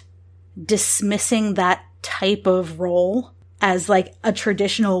that dismissing that type of role as like a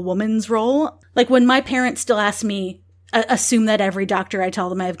traditional woman's role, like when my parents still ask me, assume that every doctor I tell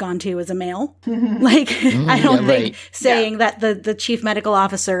them I've gone to is a male. Like, I don't think saying that the chief medical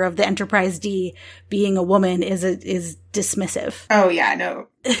officer of the Enterprise D being a woman is dismissive. Oh yeah, no.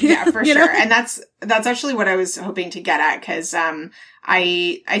 Yeah, for sure. Know? And that's actually what I was hoping to get at, because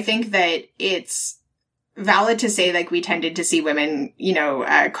I think that it's valid to say, like, we tended to see women,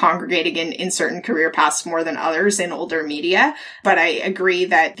 congregating in certain career paths more than others in older media. But I agree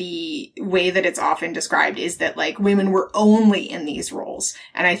that the way that it's often described is that, like, women were only in these roles.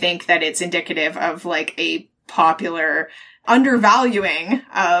 And I think that it's indicative of, like, a popular undervaluing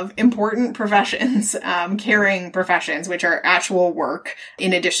of important professions, caring professions, which are actual work,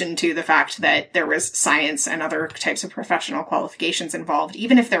 in addition to the fact that there was science and other types of professional qualifications involved.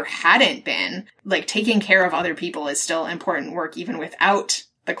 Even if there hadn't been, like, taking care of other people is still important work, even without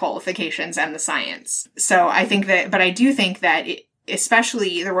the qualifications and the science. So I think that, but I do think that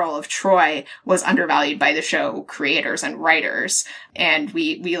especially the role of Troi was undervalued by the show creators and writers. And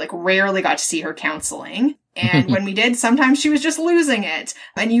we like rarely got to see her counseling. And when we did, sometimes she was just losing it.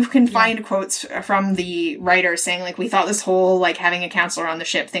 And you can find quotes from the writers saying, like, we thought this whole, like, having a counselor on the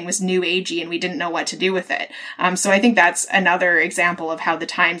ship thing was new agey and we didn't know what to do with it. So I think that's another example of how the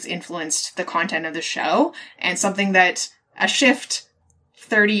times influenced the content of the show, and something that a shift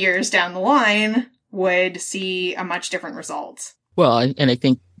 30 years down the line would see a much different result. Well, and I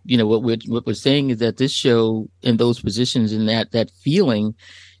think, what we're saying is that this show, in those positions, in that feeling,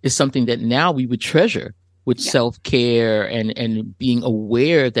 is something that now we would treasure. With self-care and being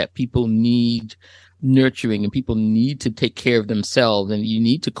aware that people need nurturing and people need to take care of themselves, and you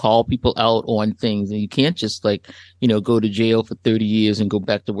need to call people out on things, and you can't just, like, go to jail for 30 years and go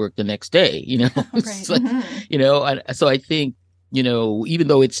back to work the next day, It's like, so I think, even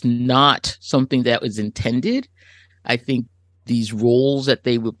though it's not something that was intended, I think these roles that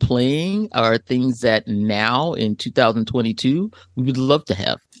they were playing are things that now in 2022 we would love to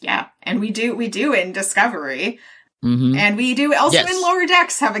have. Yeah. And we do in Discovery. Mm-hmm. And we do also in Lower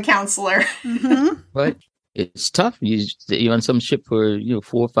Decks have a counselor. Mm-hmm. But it's tough. You're on some ship for 4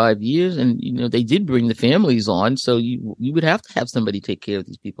 or 5 years, and they did bring the families on, so you would have to have somebody take care of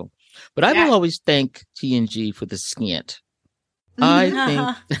these people. But I will always thank TNG for the scant.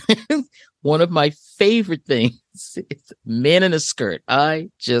 I think one of my favorite things is Man in a Skirt. I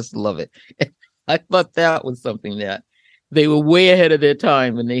just love it. I thought that was something that they were way ahead of their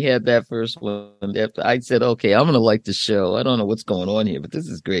time when they had that first one. I said, okay, I'm going to like the show. I don't know what's going on here, but this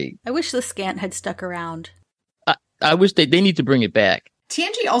is great. I wish the scant had stuck around. I wish they need to bring it back.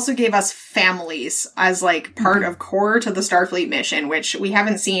 TNG also gave us families as, like, part of core to the Starfleet mission, which we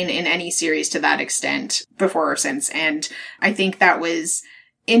haven't seen in any series to that extent before or since. And I think that was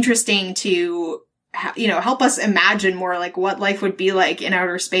interesting to, help us imagine more, like, what life would be like in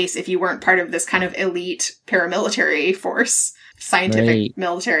outer space if you weren't part of this kind of elite paramilitary force, scientific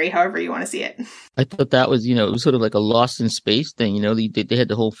military, however you want to see it. I thought that was, it was sort of like a Lost in Space thing. They had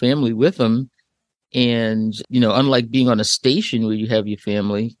the whole family with them. And, unlike being on a station where you have your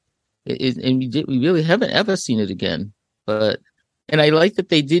family, and we really haven't ever seen it again. And I like that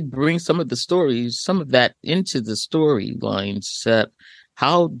they did bring some of that into the storylines.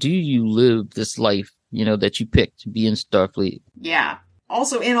 How do you live this life, that you picked to be in Starfleet? Yeah.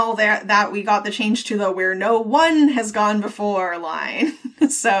 Also in all that we got the change to the where no one has gone before line.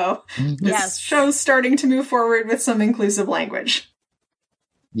 So this show's starting to move forward with some inclusive language.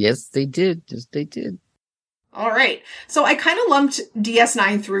 Yes, they did. Yes, they did. All right. So I kind of lumped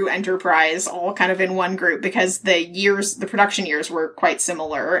DS9 through Enterprise all kind of in one group because the production years were quite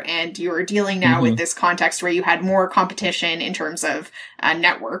similar, and you were dealing now with this context where you had more competition in terms of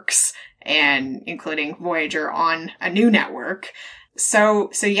networks, and including Voyager on a new network. So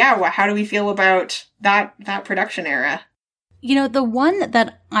yeah, how do we feel about that production era? The one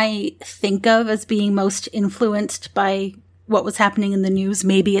that I think of as being most influenced by what was happening in the news,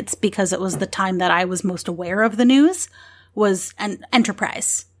 maybe it's because it was the time that I was most aware of the news, was an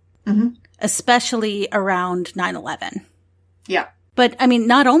Enterprise, especially around 9/11. Yeah. But I mean,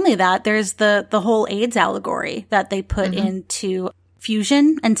 not only that, there's the whole AIDS allegory that they put into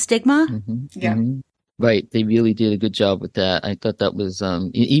Fusion and Stigma. Yeah. Right. They really did a good job with that. I thought that was,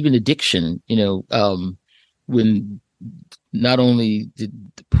 even addiction, when not only did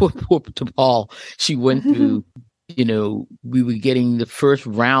poor T'Pol, she went through, we were getting the first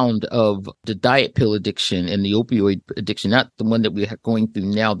round of the diet pill addiction and the opioid addiction, not the one that we're going through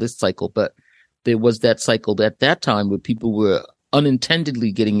now this cycle, but there was that cycle at that time where people were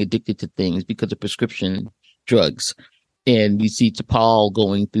unintendedly getting addicted to things because of prescription drugs. And we see T'Pol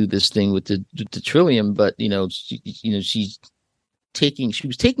going through this thing with the Trillium, but she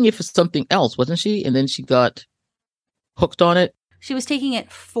was taking it for something else, wasn't she? And then she got hooked on it. She was taking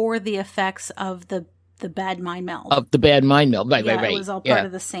it for the effects of the bad mind meld. Of the bad mind meld, right. It was all part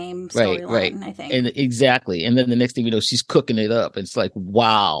of the same storyline, I think. And exactly. And then the next thing you know, she's cooking it up. It's like,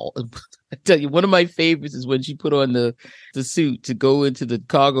 wow. I tell you, one of my favorites is when she put on the suit to go into the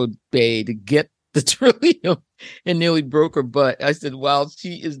cargo bay to get the Trillium and nearly broke her butt. I said, wow,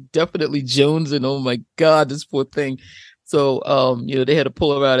 she is definitely jonesing. Oh my God, this poor thing. So, they had to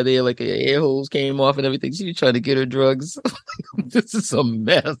pull her out of there, like her air holes came off and everything. She was trying to get her drugs. This is a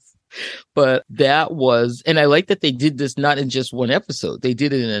mess. But that was, and I like that they did this not in just one episode. They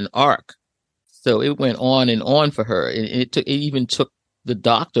did it in an arc. So it went on and on for her. And it even took the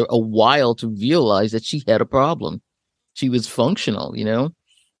doctor a while to realize that she had a problem. She was functional,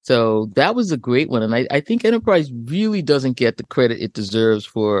 So that was a great one. And I think Enterprise really doesn't get the credit it deserves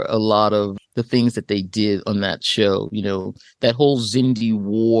for a lot of the things that they did on that show. That whole Xindi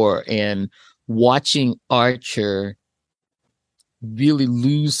war and watching Archer really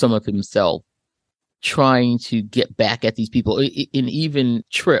lose some of himself trying to get back at these people. And even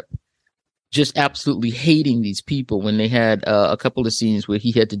Trip just absolutely hating these people when they had a couple of scenes where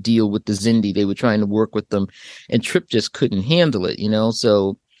he had to deal with the Xindi. They were trying to work with them and Trip just couldn't handle it,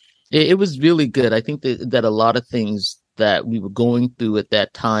 So it was really good. I think that a lot of things that we were going through at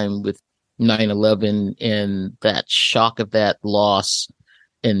that time with 9/11 and that shock of that loss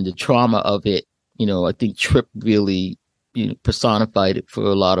and the trauma of it, I think Trip really personified it for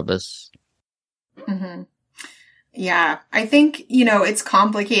a lot of us. Mm-hmm. Yeah, I think, it's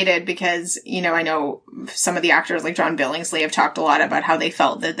complicated because, I know some of the actors like John Billingsley have talked a lot about how they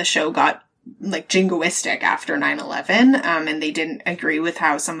felt that the show got like jingoistic after 9/11, and they didn't agree with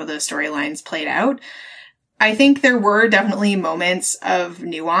how some of the storylines played out. I think there were definitely moments of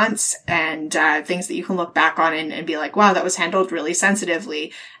nuance and things that you can look back on and be like, wow, that was handled really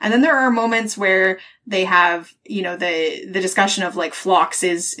sensitively. And then there are moments where they have, the discussion of like Phlox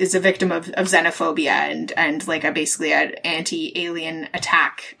is a victim of xenophobia and like basically an anti-alien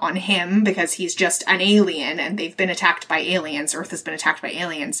attack on him because he's just an alien and they've been attacked by aliens. Earth has been attacked by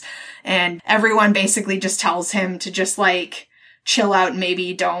aliens. And everyone basically just tells him to just like chill out and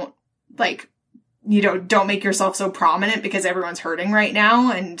maybe don't like, don't make yourself so prominent because everyone's hurting right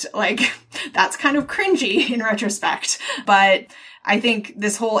now. And like, that's kind of cringy in retrospect. But I think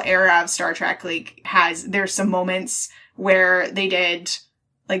this whole era of Star Trek, like, there's some moments where they did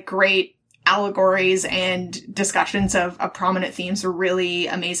like great allegories and discussions of prominent themes really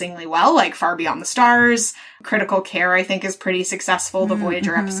amazingly well, like Far Beyond the Stars. Critical Care, I think, is pretty successful. The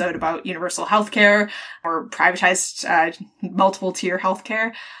Voyager episode about universal healthcare or privatized multiple tier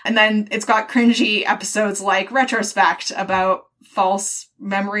healthcare. And then it's got cringy episodes like Retrospect about false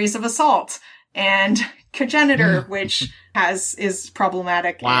memories of assault and Cogenitor, which is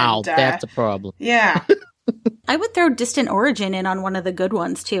problematic. Wow, and, that's a problem. Yeah. I would throw Distant Origin in on one of the good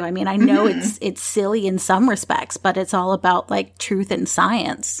ones too. I mean, I know it's silly in some respects, but it's all about like truth and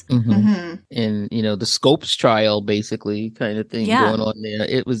science. And the Scopes trial, basically, kind of thing going on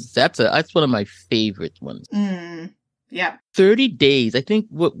there. That's one of my favorite ones. Yeah. 30 Days. I think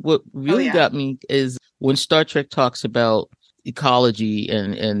what really got me is when Star Trek talks about ecology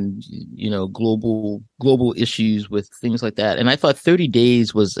and global issues with things like that. And I thought 30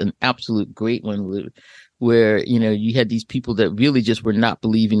 Days was an absolute great one where, you had these people that really just were not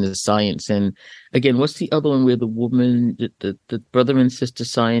believing the science. And again, what's the other one where the woman, the brother and sister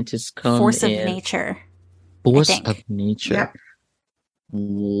scientists come? Force of Nature. Force of Nature. Yep.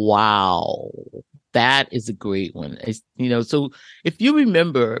 Wow. That is a great one. So if you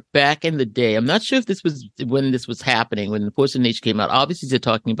remember back in the day, I'm not sure if this was when this was happening, when the Force of Nature came out. Obviously, they're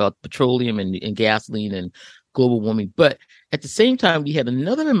talking about petroleum and gasoline and global warming. But at the same time, we had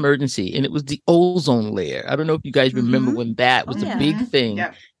another emergency, and it was the ozone layer. I don't know if you guys remember when that was a big thing.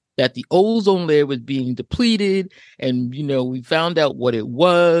 Yeah. That the ozone layer was being depleted, and we found out what it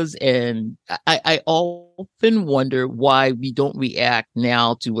was. And I often wonder why we don't react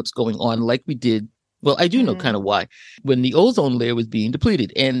now to what's going on like we did. Well, I do know kind of why. When the ozone layer was being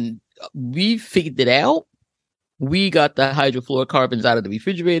depleted, and we figured it out. We got the hydrofluorocarbons out of the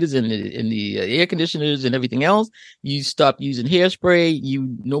refrigerators and the air conditioners and everything else. You stopped using hairspray.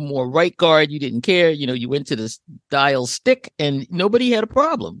 No more right guard. You didn't care. You went to the dial stick and nobody had a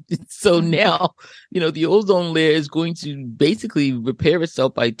problem. So now, the ozone layer is going to basically repair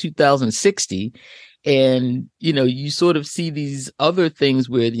itself by 2060. And, you sort of see these other things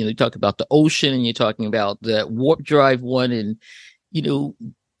where, you talk about the ocean and you're talking about the warp drive one. And,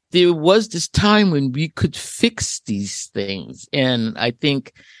 there was this time when we could fix these things. And I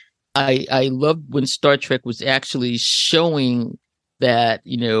think I loved when Star Trek was actually showing that,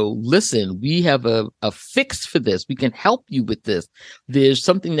 listen, we have a fix for this. We can help you with this. There's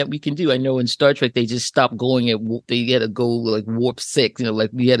something that we can do. I know in Star Trek, they just stopped going they had to go like warp 6, like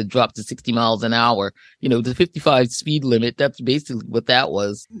we had to drop to 60 miles an hour, the 55 speed limit. That's basically what that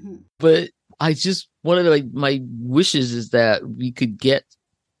was. Mm-hmm. But one of my wishes is that we could get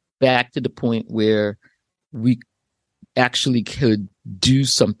back to the point where we actually could do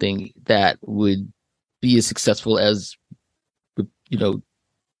something that would be as successful as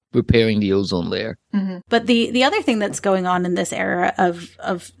repairing the ozone layer. Mm-hmm. But the other thing that's going on in this era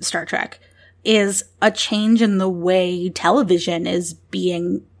of Star Trek is a change in the way television is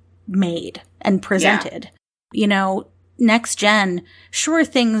being made and presented. Yeah. Next Gen, sure,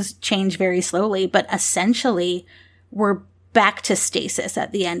 things change very slowly, but essentially we're back to stasis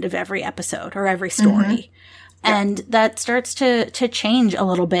at the end of every episode or every story. Mm-hmm. And that starts to change a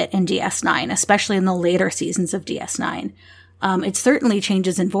little bit in DS9, especially in the later seasons of DS9. It certainly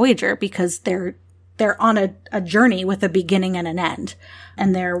changes in Voyager because they're on a journey with a beginning and an end.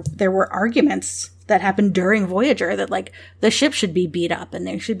 And there were arguments that happened during Voyager that like the ship should be beat up and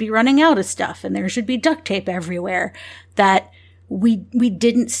they should be running out of stuff and there should be duct tape everywhere that we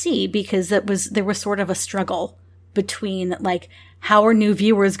didn't see because there was sort of a struggle between like how are new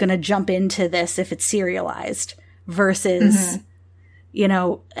viewers going to jump into this if it's serialized versus,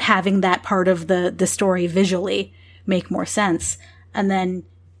 having that part of the story visually make more sense. And then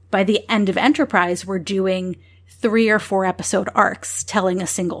by the end of Enterprise, we're doing 3 or 4 episode arcs telling a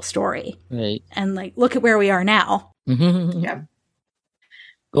single story. Right. And like, look at where we are now. Yeah.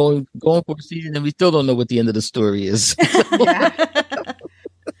 Going for a season and we still don't know what the end of the story is. Yeah.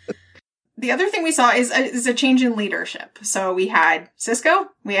 The other thing we saw is a change in leadership. So we had Sisko,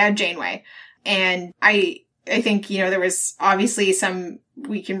 we had Janeway, and I think, there was obviously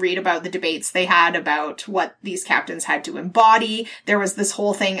we can read about the debates they had about what these captains had to embody. There was this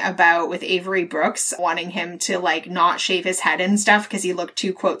whole thing with Avery Brooks wanting him to like not shave his head and stuff because he looked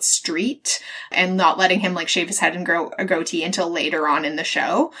too, quote, street, and not letting him like shave his head and grow a goatee until later on in the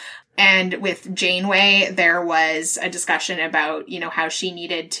show. And with Janeway, there was a discussion about, how she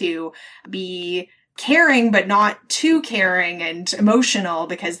needed to be caring, but not too caring and emotional,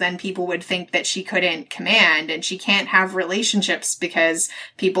 because then people would think that she couldn't command, and she can't have relationships because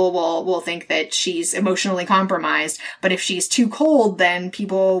people will think that she's emotionally compromised. But if she's too cold, then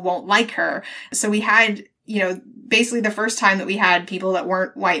people won't like her. So we had, basically the first time that we had people that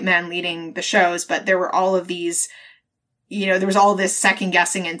weren't white men leading the shows, but there were all of these, there was all this second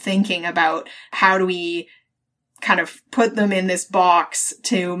guessing and thinking about how do we kind of put them in this box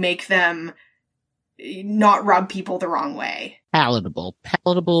to make them not rub people the wrong way. Palatable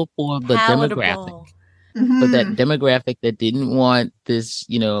for the demographic. Mm-hmm. For that demographic that didn't want this,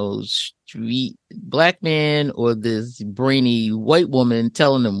 street black man or this brainy white woman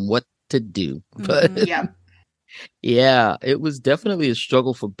telling them what to do. But yeah, it was definitely a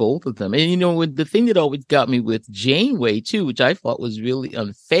struggle for both of them. And, with the thing that always got me with Janeway, too, which I thought was really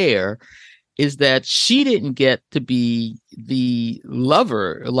unfair, is that she didn't get to be the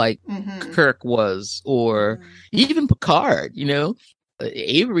lover like Kirk was, or even Picard,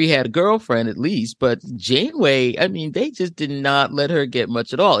 Avery had a girlfriend at least, but Janeway, they just did not let her get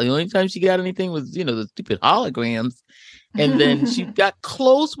much at all. The only time she got anything was, the stupid holograms. And then she got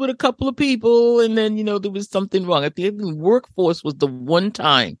close with a couple of people, and then, there was something wrong. I think the Workforce was the one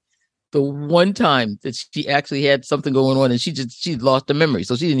time that she actually had something going on, and she lost her memory,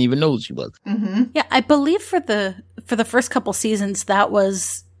 so she didn't even know who she was. Mm-hmm. Yeah, I believe for the first couple seasons that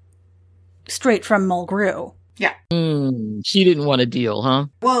was straight from Mulgrew. Yeah. She didn't want a deal, huh?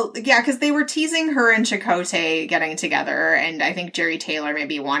 Well, yeah, because they were teasing her and Chakotay getting together, and I think Jerry Taylor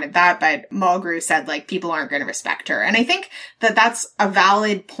maybe wanted that, but Mulgrew said, like, people aren't going to respect her. And I think that that's a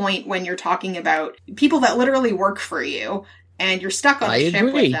valid point when you're talking about people that literally work for you, and you're stuck on the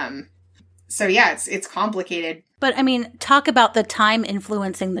ship with them. So yeah, it's complicated. But talk about the time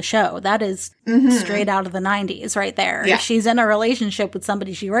influencing the show. That is straight out of the 90s right there. Yeah. If she's in a relationship with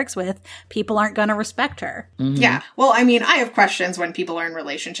somebody she works with, people aren't going to respect her. Mm-hmm. Yeah. Well, I have questions when people are in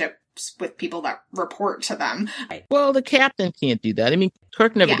relationships with people that report to them. Well, the captain can't do that.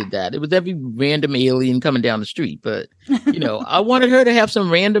 Kirk never did that. It was every random alien coming down the street. But, I wanted her to have some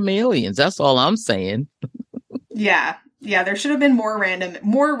random aliens. That's all I'm saying. Yeah. Yeah, there should have been more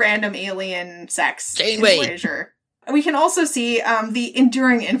random alien sex in Voyager. we can also see the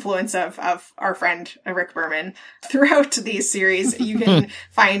enduring influence of our friend Rick Berman throughout these series. You can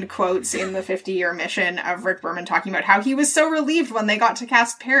find quotes in the 50-year mission of Rick Berman talking about how he was so relieved when they got to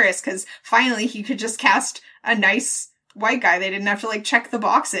cast Paris, because finally he could just cast a nice white guy. They didn't have to like check the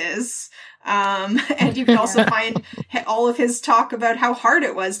boxes. And you can also find all of his talk about how hard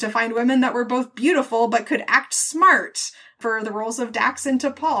it was to find women that were both beautiful but could act smart for the roles of Dax and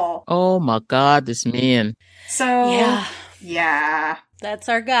T'Pol. Oh my God, this man. So, yeah. That's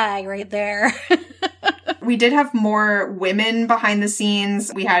our guy right there. We did have more women behind the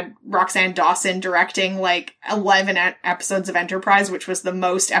scenes. We had Roxanne Dawson directing like 11 episodes of Enterprise, which was the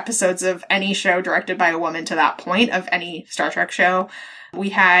most episodes of any show directed by a woman to that point of any Star Trek show. We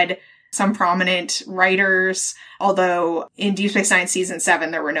had some prominent writers, although in Deep Space Nine Season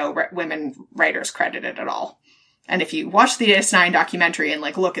 7, there were no women writers credited at all. And if you watch the DS9 documentary and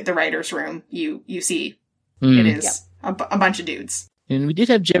like look at the writer's room, you see it is a bunch of dudes. And we did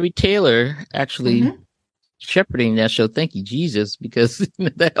have Jerry Taylor actually shepherding that show. Thank you, Jesus, because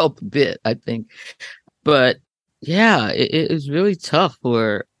that helped a bit, I think. But yeah, it was really tough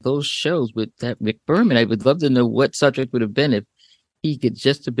for those shows with that Rick Berman. I would love to know what Star Trek would have been if he could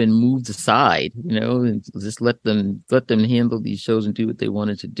just have been moved aside, and just let them handle these shows and do what they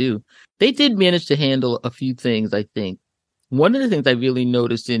wanted to do. They did manage to handle a few things, I think. One of the things I really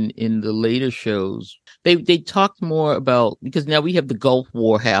noticed in the later shows, they talked more about, because now we have the Gulf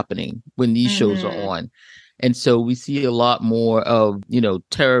War happening when these shows are on. And so we see a lot more of,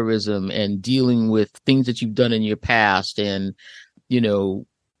 terrorism and dealing with things that you've done in your past and,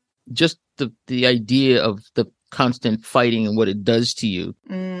 just the idea of the constant fighting and what it does to you.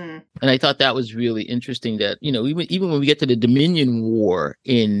 And I thought that was really interesting that, even when we get to the Dominion War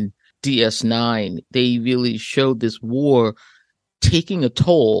in DS9, they really showed this war taking a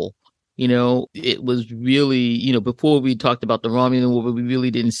toll. It was really, before we talked about the Romulan War, but we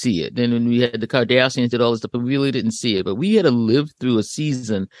really didn't see it. Then when we had the Cardassians did all this stuff, but we really didn't see it. But we had to live through a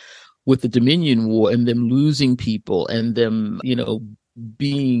season with the Dominion War and them losing people and them,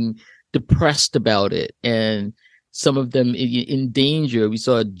 being depressed about it, and some of them in danger. We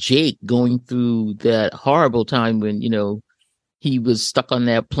saw Jake going through that horrible time when, he was stuck on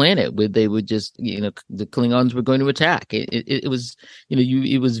that planet where they would just, the Klingons were going to attack. It was,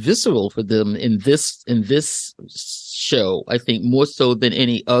 it was visceral for them in this show, I think, more so than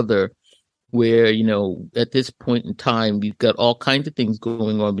any other, where, at this point in time, we've got all kinds of things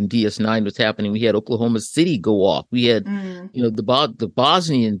going on. When DS9 was happening, we had Oklahoma City go off. We had, the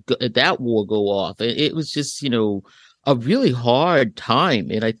Bosnian, that war go off. It was just, a really hard time.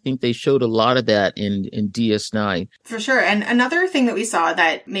 And I think they showed a lot of that in DS9. For sure. And another thing that we saw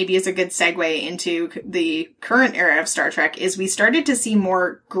that maybe is a good segue into the current era of Star Trek is we started to see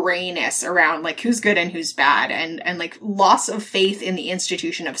more grayness around like who's good and who's bad, and like loss of faith in the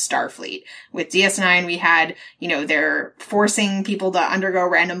institution of Starfleet. With DS9, we had, they're forcing people to undergo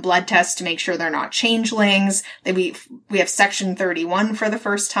random blood tests to make sure they're not changelings. Then we have Section 31 for the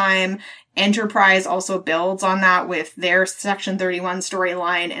first time. Enterprise also builds on that with their Section 31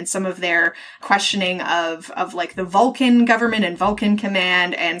 storyline and some of their questioning of like the Vulcan government and Vulcan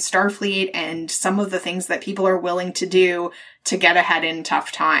command and Starfleet and some of the things that people are willing to do to get ahead in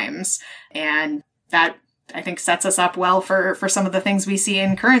tough times. And that, I think, sets us up well for some of the things we see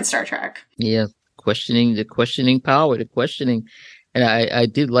in current Star Trek. Yeah. Questioning power, the questioning. And I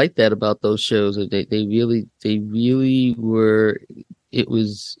did like that about those shows. They really were.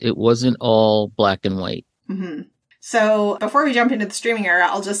 It wasn't all black and white. Mm-hmm. So before we jump into the streaming era,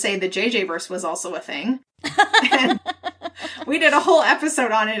 I'll just say the JJ-verse was also a thing. And we did a whole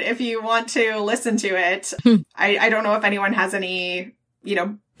episode on it if you want to listen to it. I don't know if anyone has any,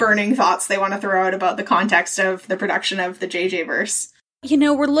 burning thoughts they want to throw out about the context of the production of the JJ-verse.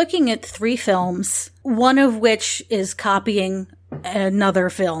 We're looking at 3 films, one of which is copying another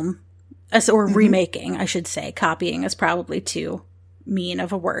film, or remaking, I should say. Copying is probably too mean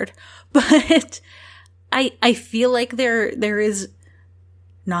of a word, but I feel like there is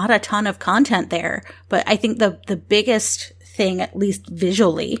not a ton of content there. But I think the biggest thing, at least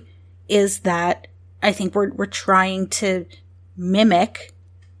visually, is that I think we're trying to mimic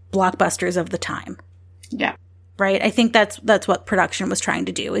blockbusters of the time. Yeah. Right? I think that's what production was trying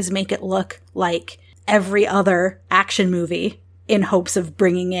to do, is make it look like every other action movie in hopes of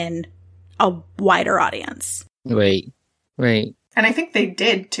bringing in a wider audience. Right. And I think they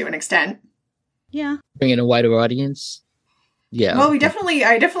did to an extent. Yeah. Bring in a wider audience. Yeah. Well, I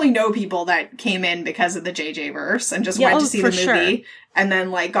definitely know people that came in because of the JJ-verse and just went to see the movie and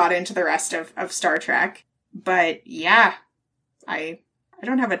then like got into the rest of Star Trek. But yeah, I I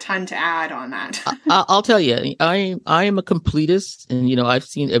don't have a ton to add on that. I'll tell you, I am a completist, and I've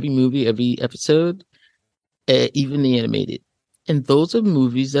seen every movie, every episode, even the animated, and those are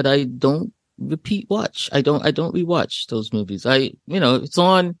movies that I don't repeat watch. I don't rewatch those movies. It's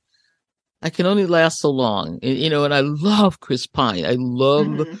on. I can only last so long, and I love Chris Pine. I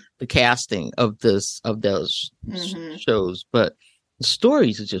love the casting of those shows, but the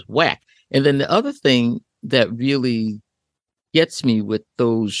stories are just whack. And then the other thing that really gets me with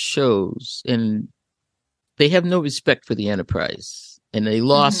those shows, and they have no respect for the Enterprise, and they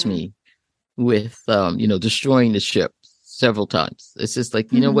lost me with destroying the ship several times. It's just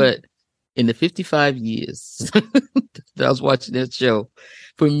like, you know what? In the 55 years that I was watching that show,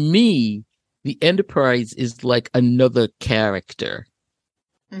 for me, the Enterprise is like another character.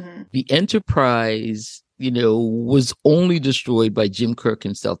 The Enterprise, was only destroyed by Jim Kirk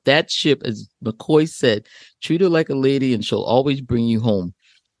himself. That ship, as McCoy said, treat her like a lady and she'll always bring you home.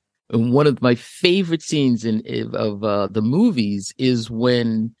 And one of my favorite scenes of the movies is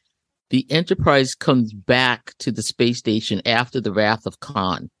when the Enterprise comes back to the space station after the Wrath of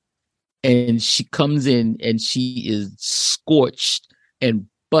Khan. And she comes in and she is scorched and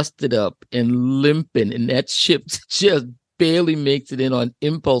busted up and limping. And that ship just barely makes it in on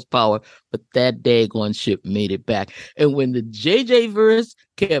impulse power. But that daggone ship made it back. And when the JJ verse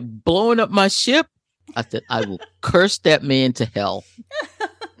kept blowing up my ship, I said, I will curse that man to hell.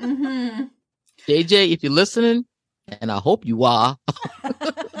 JJ, if you're listening, and I hope you are,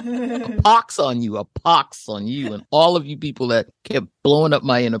 a pox on you, and all of you people that kept blowing up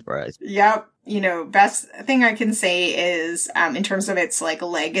my Enterprise. Yep. Best thing I can say is, in terms of its like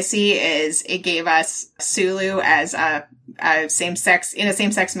legacy, is it gave us Sulu as a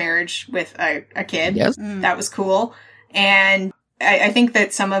same-sex marriage with a kid. Yes. That was cool. And I think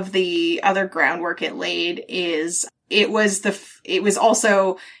that some of the other groundwork it laid is it was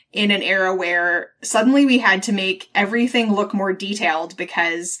also in an era where suddenly we had to make everything look more detailed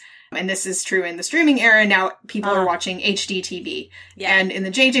because, and this is true in the streaming era, now people are watching HD TV. Yeah. And in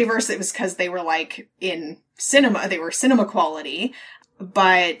the JJ verse, it was because they were like in cinema, they were cinema quality.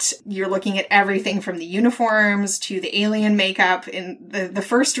 But you're looking at everything from the uniforms to the alien makeup in the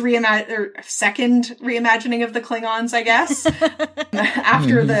second reimagining of the Klingons, I guess,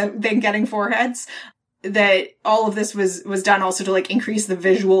 after them getting foreheads. That all of this was done also to like increase the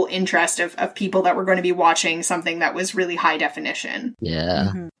visual interest of people that were going to be watching something that was really high definition.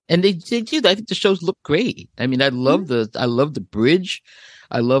 Yeah. And they did. I think the shows look great. I mean, I love the bridge.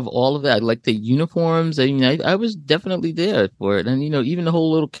 I love all of that. I like the uniforms. I mean, I was definitely there for it. And, even the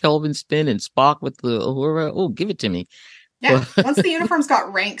whole little Kelvin spin and Spock with the Uhura. Oh, give it to me. Yeah. Once the uniforms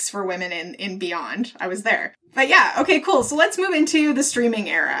got ranks for women in Beyond, I was there. But yeah, okay, cool. So let's move into the streaming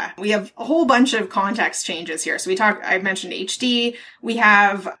era. We have a whole bunch of context changes here. So I mentioned HD. We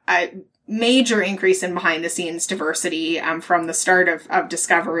have a major increase in behind the scenes diversity, from the start of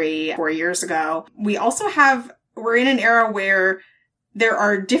Discovery 4 years ago. We also we're in an era where there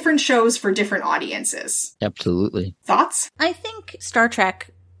are different shows for different audiences. Absolutely. Thoughts? I think Star Trek,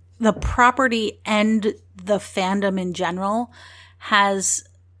 the property and the fandom in general, has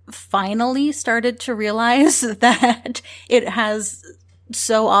finally started to realize that it has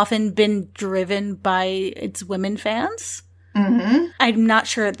so often been driven by its women fans. I'm not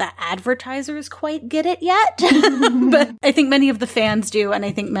sure the advertisers quite get it yet, but I think many of the fans do, and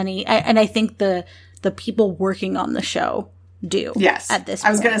I think the people working on the show do. Yes. At this point.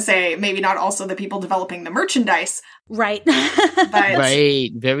 I was going to say, maybe not also the people developing the merchandise. Right. But right.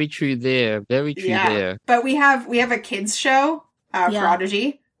 Very true there. Very true there. But we have a kids show,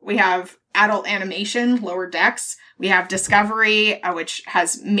 Prodigy. We have adult animation, Lower Decks. We have Discovery, which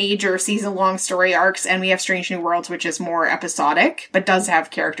has major season-long story arcs. And we have Strange New Worlds, which is more episodic, but does have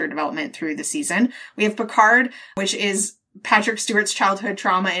character development through the season. We have Picard, which is Patrick Stewart's childhood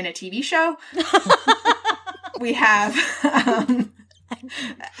trauma in a TV show. We have,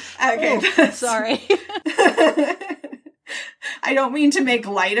 okay. Sorry. I don't mean to make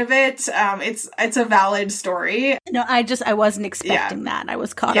light of it. It's a valid story. No, I wasn't expecting that. I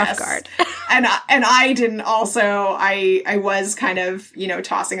was caught off guard. and I didn't also, I was kind of,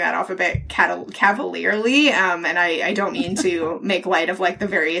 tossing that off a bit cavalierly. And I don't mean to make light of like the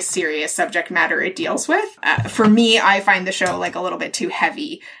various serious subject matter it deals with. For me, I find the show like a little bit too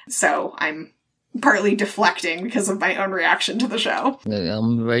heavy. So I'm partly deflecting because of my own reaction to the show.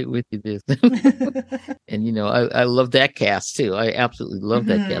 I'm right with you this. And I love that cast too. I absolutely love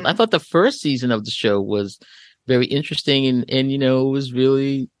that cast. I thought the first season of the show was very interesting and it was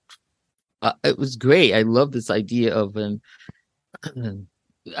really it was great. I love this idea of I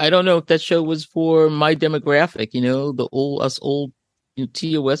don't know if that show was for my demographic, the old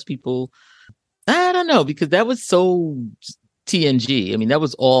TOS people, I don't know, because that was so TNG. I mean, that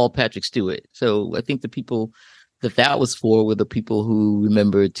was all Patrick Stewart. So I think the people that was for were the people who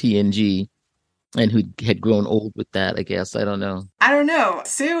remember TNG and who had grown old with that, I guess. I don't know. I don't know.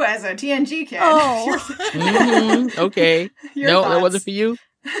 Sue, as a TNG kid. Oh. Okay. No, that wasn't for you?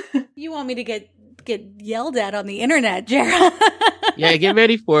 You want me to get yelled at on the internet, Jara? Yeah, get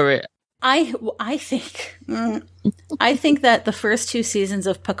ready for it. I think that the first 2 seasons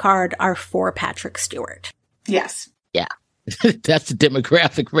of Picard are for Patrick Stewart. Yes. Yeah. That's the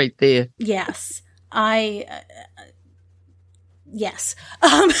demographic right there. Yes. Yes.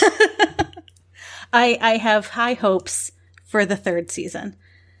 I have high hopes for the 3rd season,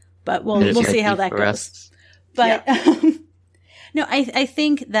 but we'll see how that goes. But no, I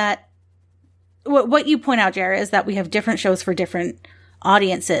think that what you point out, Jara, is that we have different shows for different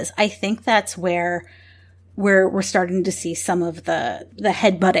audiences. I think that's where we're starting to see some of the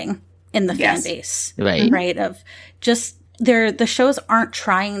headbutting in the fan base, right? Of just the shows aren't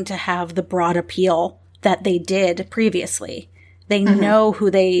trying to have the broad appeal that they did previously. They know who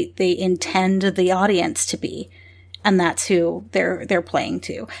they intend the audience to be, and that's who they're playing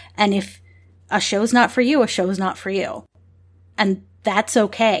to. And if a show's not for you, a show's not for you, and that's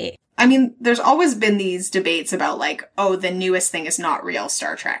okay. I mean, there's always been these debates about like, oh, the newest thing is not real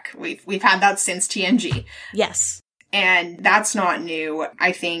Star Trek. We've had that since TNG. Yes. And that's not new.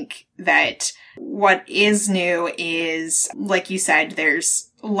 I think that what is new is, like you said,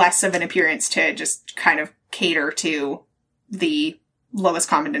 there's less of an appearance to just kind of cater to the lowest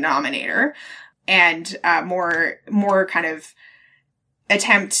common denominator, and more kind of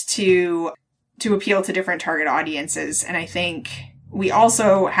attempt to appeal to different target audiences. And I think we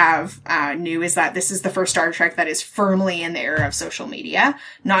also have new is that this is the first Star Trek that is firmly in the era of social media.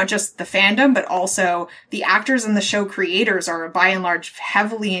 Not just the fandom, but also the actors and the show creators are by and large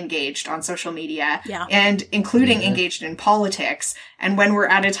heavily engaged on social media, and including engaged in politics. And when we're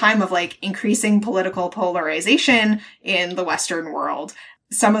at a time of like increasing political polarization in the Western world,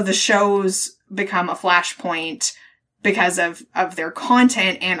 some of the shows become a flashpoint because of their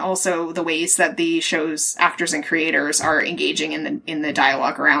content, and also the ways that the show's actors and creators are engaging in the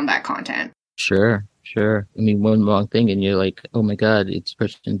dialogue around that content. Sure. I mean, one wrong thing and you're like, oh my God, this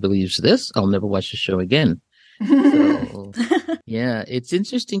person believes this. I'll never watch the show again. So, yeah, it's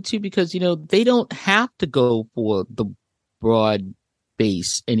interesting too, because, they don't have to go for the broad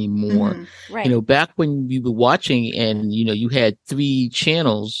base anymore. Right. Back when we were watching and, you had 3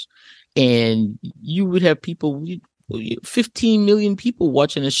 channels and you would have people, 15 million people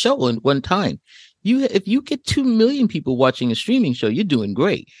watching a show at one time. If you get 2 million people watching a streaming show, you're doing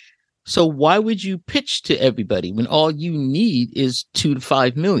great. So why would you pitch to everybody when all you need is 2 to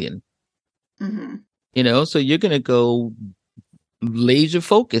 5 million? So you're going to go laser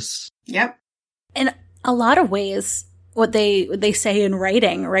focus. Yep. In a lot of ways, what they say in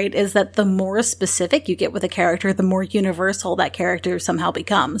writing, right, is that the more specific you get with a character, the more universal that character somehow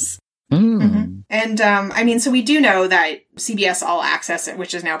becomes. And, I mean, so we do know that CBS All Access,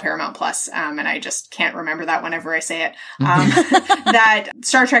 which is now Paramount Plus, and I just can't remember that whenever I say it, that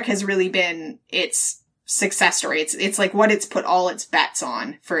Star Trek has really been its success story. It's like what it's put all its bets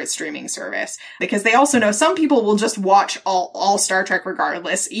on for its streaming service, because they also know some people will just watch all Star Trek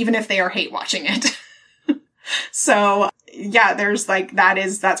regardless, even if they are hate watching it. So yeah, there's like,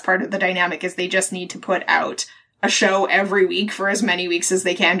 that's part of the dynamic, is they just need to put out a show every week for as many weeks as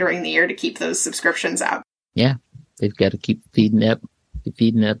they can during the year to keep those subscriptions up. Yeah, they've got to keep feeding that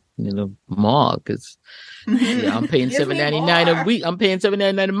maw, because I'm paying $7.99 a week. I'm paying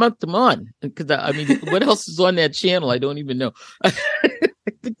 $7.99 a month to on, because I mean, what else is on that channel? I don't even know. I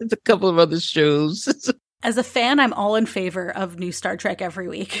think there's a couple of other shows. As a fan, I'm all in favor of new Star Trek every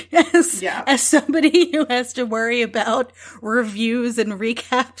week. As somebody who has to worry about reviews and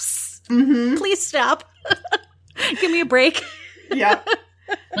recaps, please stop. Give me a break. Yeah.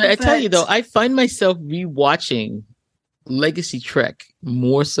 I tell you though, I find myself rewatching Legacy Trek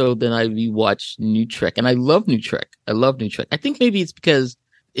more so than I rewatch New Trek. And I love New Trek. I think maybe it's because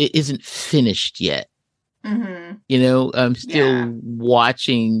it isn't finished yet. I'm still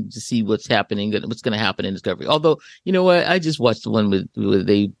watching to see what's happening, what's going to happen in Discovery. Although, you know what? I just watched the one where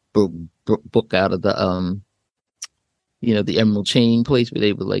they book out of the, the Emerald Chain place, where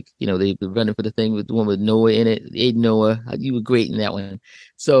they were like, they were running for the thing with the one with Noah in it. Aiden Noah, you were great in that one.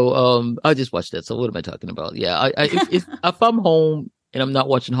 So I just watched that. So what am I talking about? Yeah, if I'm home and I'm not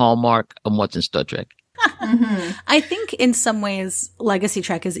watching Hallmark, I'm watching Star Trek. I think in some ways Legacy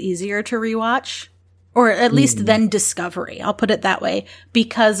Trek is easier to rewatch, or at least than Discovery. I'll put it that way,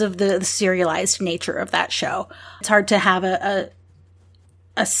 because of the serialized nature of that show. It's hard to have a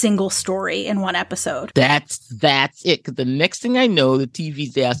a single story in one episode. That's it. 'Cause the next thing I know, the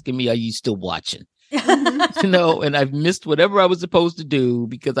TV's asking me, "Are you still watching?" And I've missed whatever I was supposed to do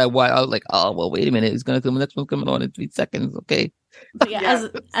because I was like, "Oh, well, wait a minute, it's gonna come. The next one's coming on in 3 seconds." Okay. But yeah,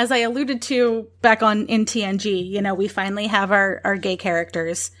 as I alluded to back in TNG, we finally have our gay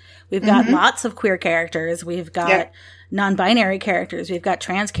characters. We've got lots of queer characters. We've got non-binary characters. We've got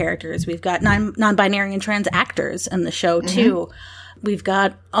trans characters. We've got non-binary and trans actors in the show too. We've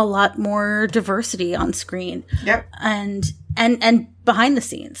got a lot more diversity on screen. Yep. And behind the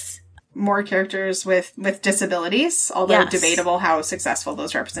scenes. More characters with disabilities, although debatable how successful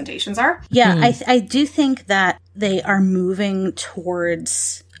those representations are. Yeah, I do think that they are moving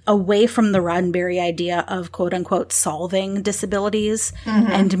towards away from the Roddenberry idea of quote unquote solving disabilities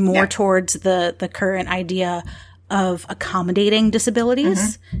and more towards the current idea of accommodating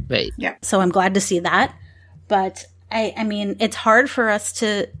disabilities. Right. Yeah. So I'm glad to see that. But I mean, it's hard for us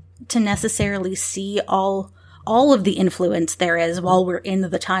to necessarily see all of the influence there is while we're in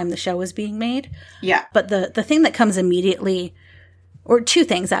the time the show is being made. Yeah. But the thing that comes immediately, or two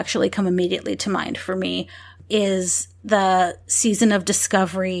things actually come immediately to mind for me, is the season of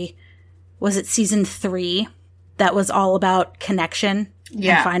Discovery. Was it season 3? That was all about connection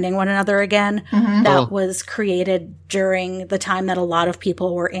and finding one another again. That was created during the time that a lot of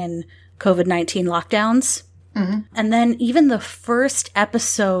people were in COVID-19 lockdowns. And then even the first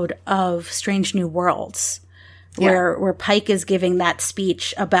episode of Strange New Worlds, where Pike is giving that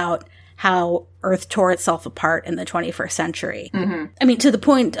speech about how Earth tore itself apart in the 21st century. I mean, to the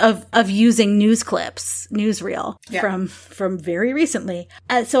point of using news clips, newsreel from very recently.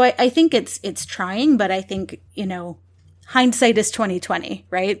 So I think it's trying, but I think, hindsight is 2020,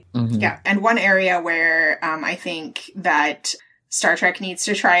 right? Yeah. And one area where I think that Star Trek needs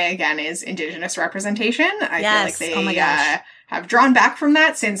to try again is Indigenous representation. I feel like they have drawn back from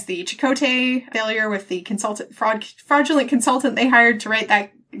that since the Chakotay failure with the fraudulent consultant they hired to write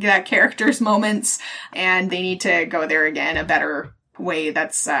that character's moments. And they need to go there again a better way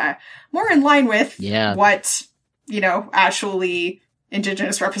that's more in line with what, actually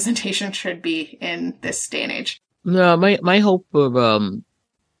Indigenous representation should be in this day and age. No, my hope of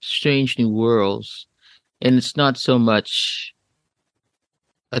Strange New Worlds, and it's not so much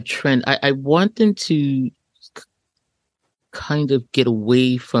a trend. I want them to kind of get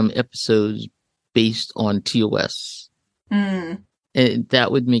away from episodes based on TOS. And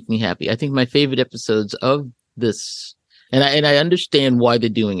that would make me happy. I think my favorite episodes of this, and I understand why they're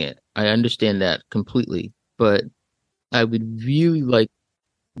doing it. I understand that completely, but I would really like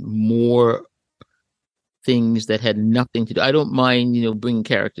more things that had nothing to do. I don't mind, bringing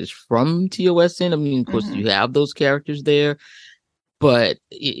characters from TOS in. I mean, of course, you have those characters there. But,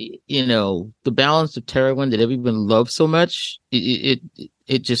 the Balance of Terror one that everyone loves so much, it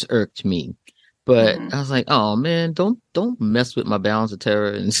just irked me. But I was like, oh man, don't mess with my Balance of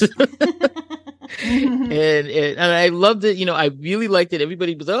Terror. And and I loved it. I really liked it.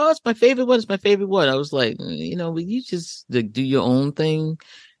 Everybody was, oh, it's my favorite one. It's my favorite one. I was like, will you just do your own thing?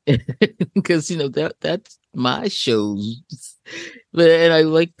 Because, that's my shows. And I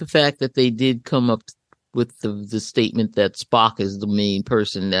like the fact that they did come up with the statement that Spock is the main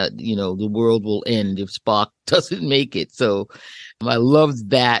person, that, the world will end if Spock doesn't make it. So I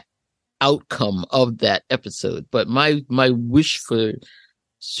loved that outcome of that episode. But my wish for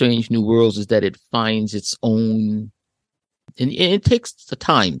Strange New Worlds is that it finds its own, and it takes the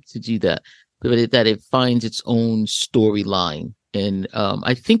time to do that, but that it finds its own storyline. And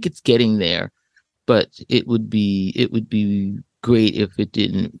I think it's getting there, but it would be great if it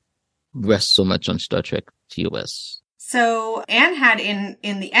didn't rest so much on Star Trek TOS. So Anne had in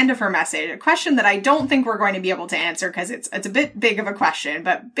the end of her message a question that I don't think we're going to be able to answer because it's a bit big of a question,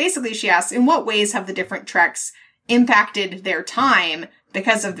 but basically she asks, in what ways have the different Treks impacted their time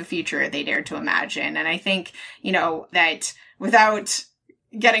because of the future they dared to imagine? And I think, that without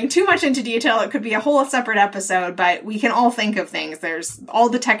getting too much into detail, it could be a whole separate episode, but we can all think of things. There's all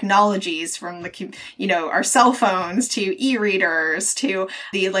the technologies from our cell phones to e-readers to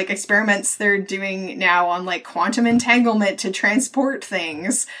the experiments they're doing now on quantum entanglement to transport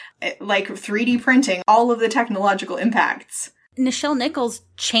things, like 3D printing, all of the technological impacts. Nichelle Nichols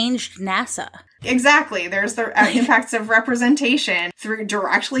changed NASA. Exactly. There's the impacts of representation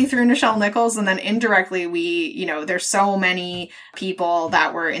directly through Nichelle Nichols, and then indirectly there's so many people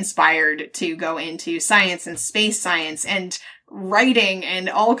that were inspired to go into science and space science and writing and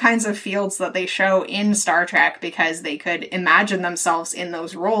all kinds of fields that they show in Star Trek because they could imagine themselves in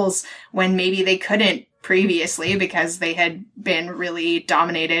those roles when maybe they couldn't previously because they had been really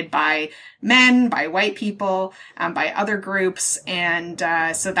dominated by men, by white people, by other groups. And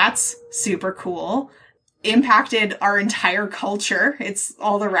so that's super cool. Impacted our entire culture. It's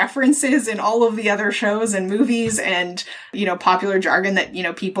all the references in all of the other shows and movies and, popular jargon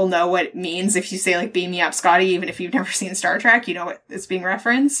that, people know what it means. If you say like, beam me up, Scotty, even if you've never seen Star Trek, you know what it's being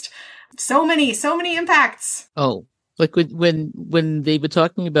referenced. So many impacts. Oh, like when they were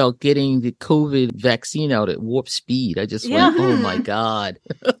talking about getting the COVID vaccine out at warp speed, I just went, oh my God.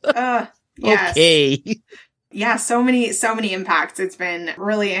 Yes. Okay. Yeah, so many impacts. It's been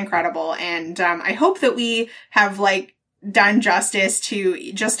really incredible. And I hope that we have done justice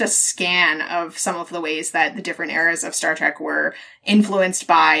to just a scan of some of the ways that the different eras of Star Trek were influenced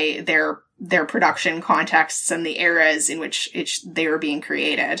by their production contexts and the eras in which they were being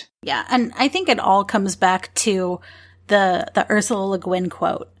created. Yeah, and I think it all comes back to the Ursula Le Guin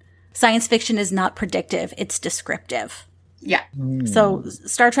quote. Science fiction is not predictive, it's descriptive. Yeah. So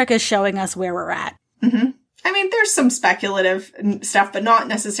Star Trek is showing us where we're at. Mm-hmm. I mean, there's some speculative stuff, but not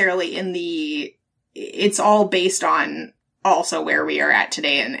necessarily it's all based on also where we are at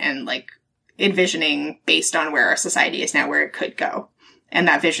today and envisioning based on where our society is now, where it could go. And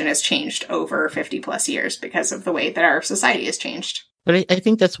that vision has changed over 50 plus years because of the way that our society has changed. But I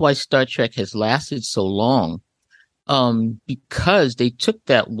think that's why Star Trek has lasted so long. Because they took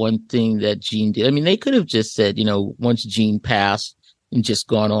that one thing that Gene did. I mean, they could have just said, once Gene passed and just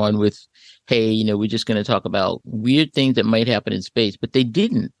gone on with, hey, we're just going to talk about weird things that might happen in space. But they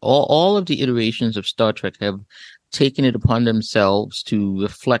didn't. All of the iterations of Star Trek have taken it upon themselves to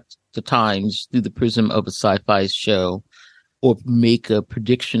reflect the times through the prism of a sci-fi show or make a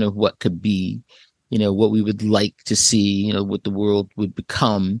prediction of what could be, what we would like to see, what the world would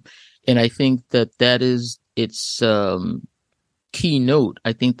become. And I think that is its keynote.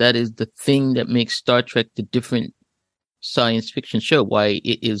 I think that is the thing that makes Star Trek the different science fiction show, why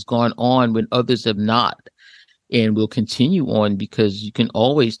it has gone on when others have not and will continue on, because you can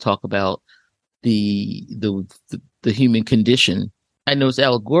always talk about the human condition. I know it's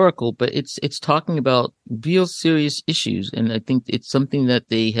allegorical, but it's talking about real serious issues. And I think it's something that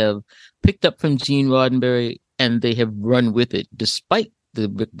they have picked up from Gene Roddenberry and they have run with it despite the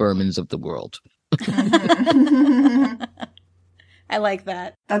Rick Bermans of the world. I like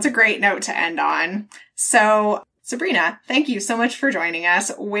that. That's a great note to end on. So, Sabrina, thank you so much for joining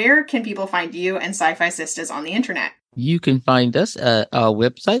us. Where can people find you and Sci-Fi Sisters on the internet? You can find us at our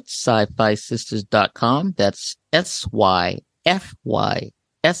website, sci-fisistas.com. That's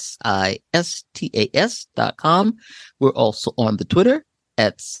SYFYSISTAS.com. We're also on the Twitter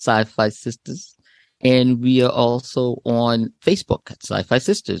at Sci-Fi Sisters. And we are also on Facebook at Sci-Fi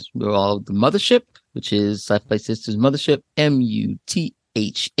Sisters. We're all the Mothership, which is Sci-Fi Sisters Mothership,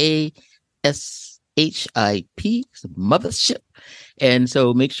 MUTHASHIP, Mothership. And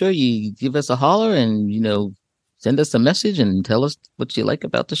so make sure you give us a holler and, send us a message and tell us what you like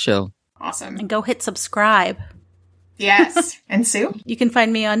about the show. Awesome. And go hit subscribe. Yes. And Sue? You can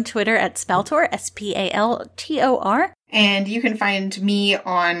find me on Twitter at Spaltor, SPALTOR. And you can find me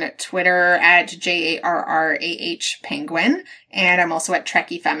on Twitter at JARRAH Penguin. And I'm also at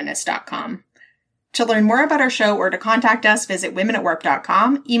TrekkieFeminist.com. To learn more about our show or to contact us, visit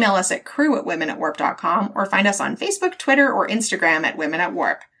womenatwarp.com, email us at crew@womenatwarp.com, or find us on Facebook, Twitter, or Instagram at Women at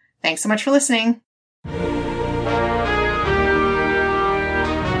Warp. Thanks so much for listening.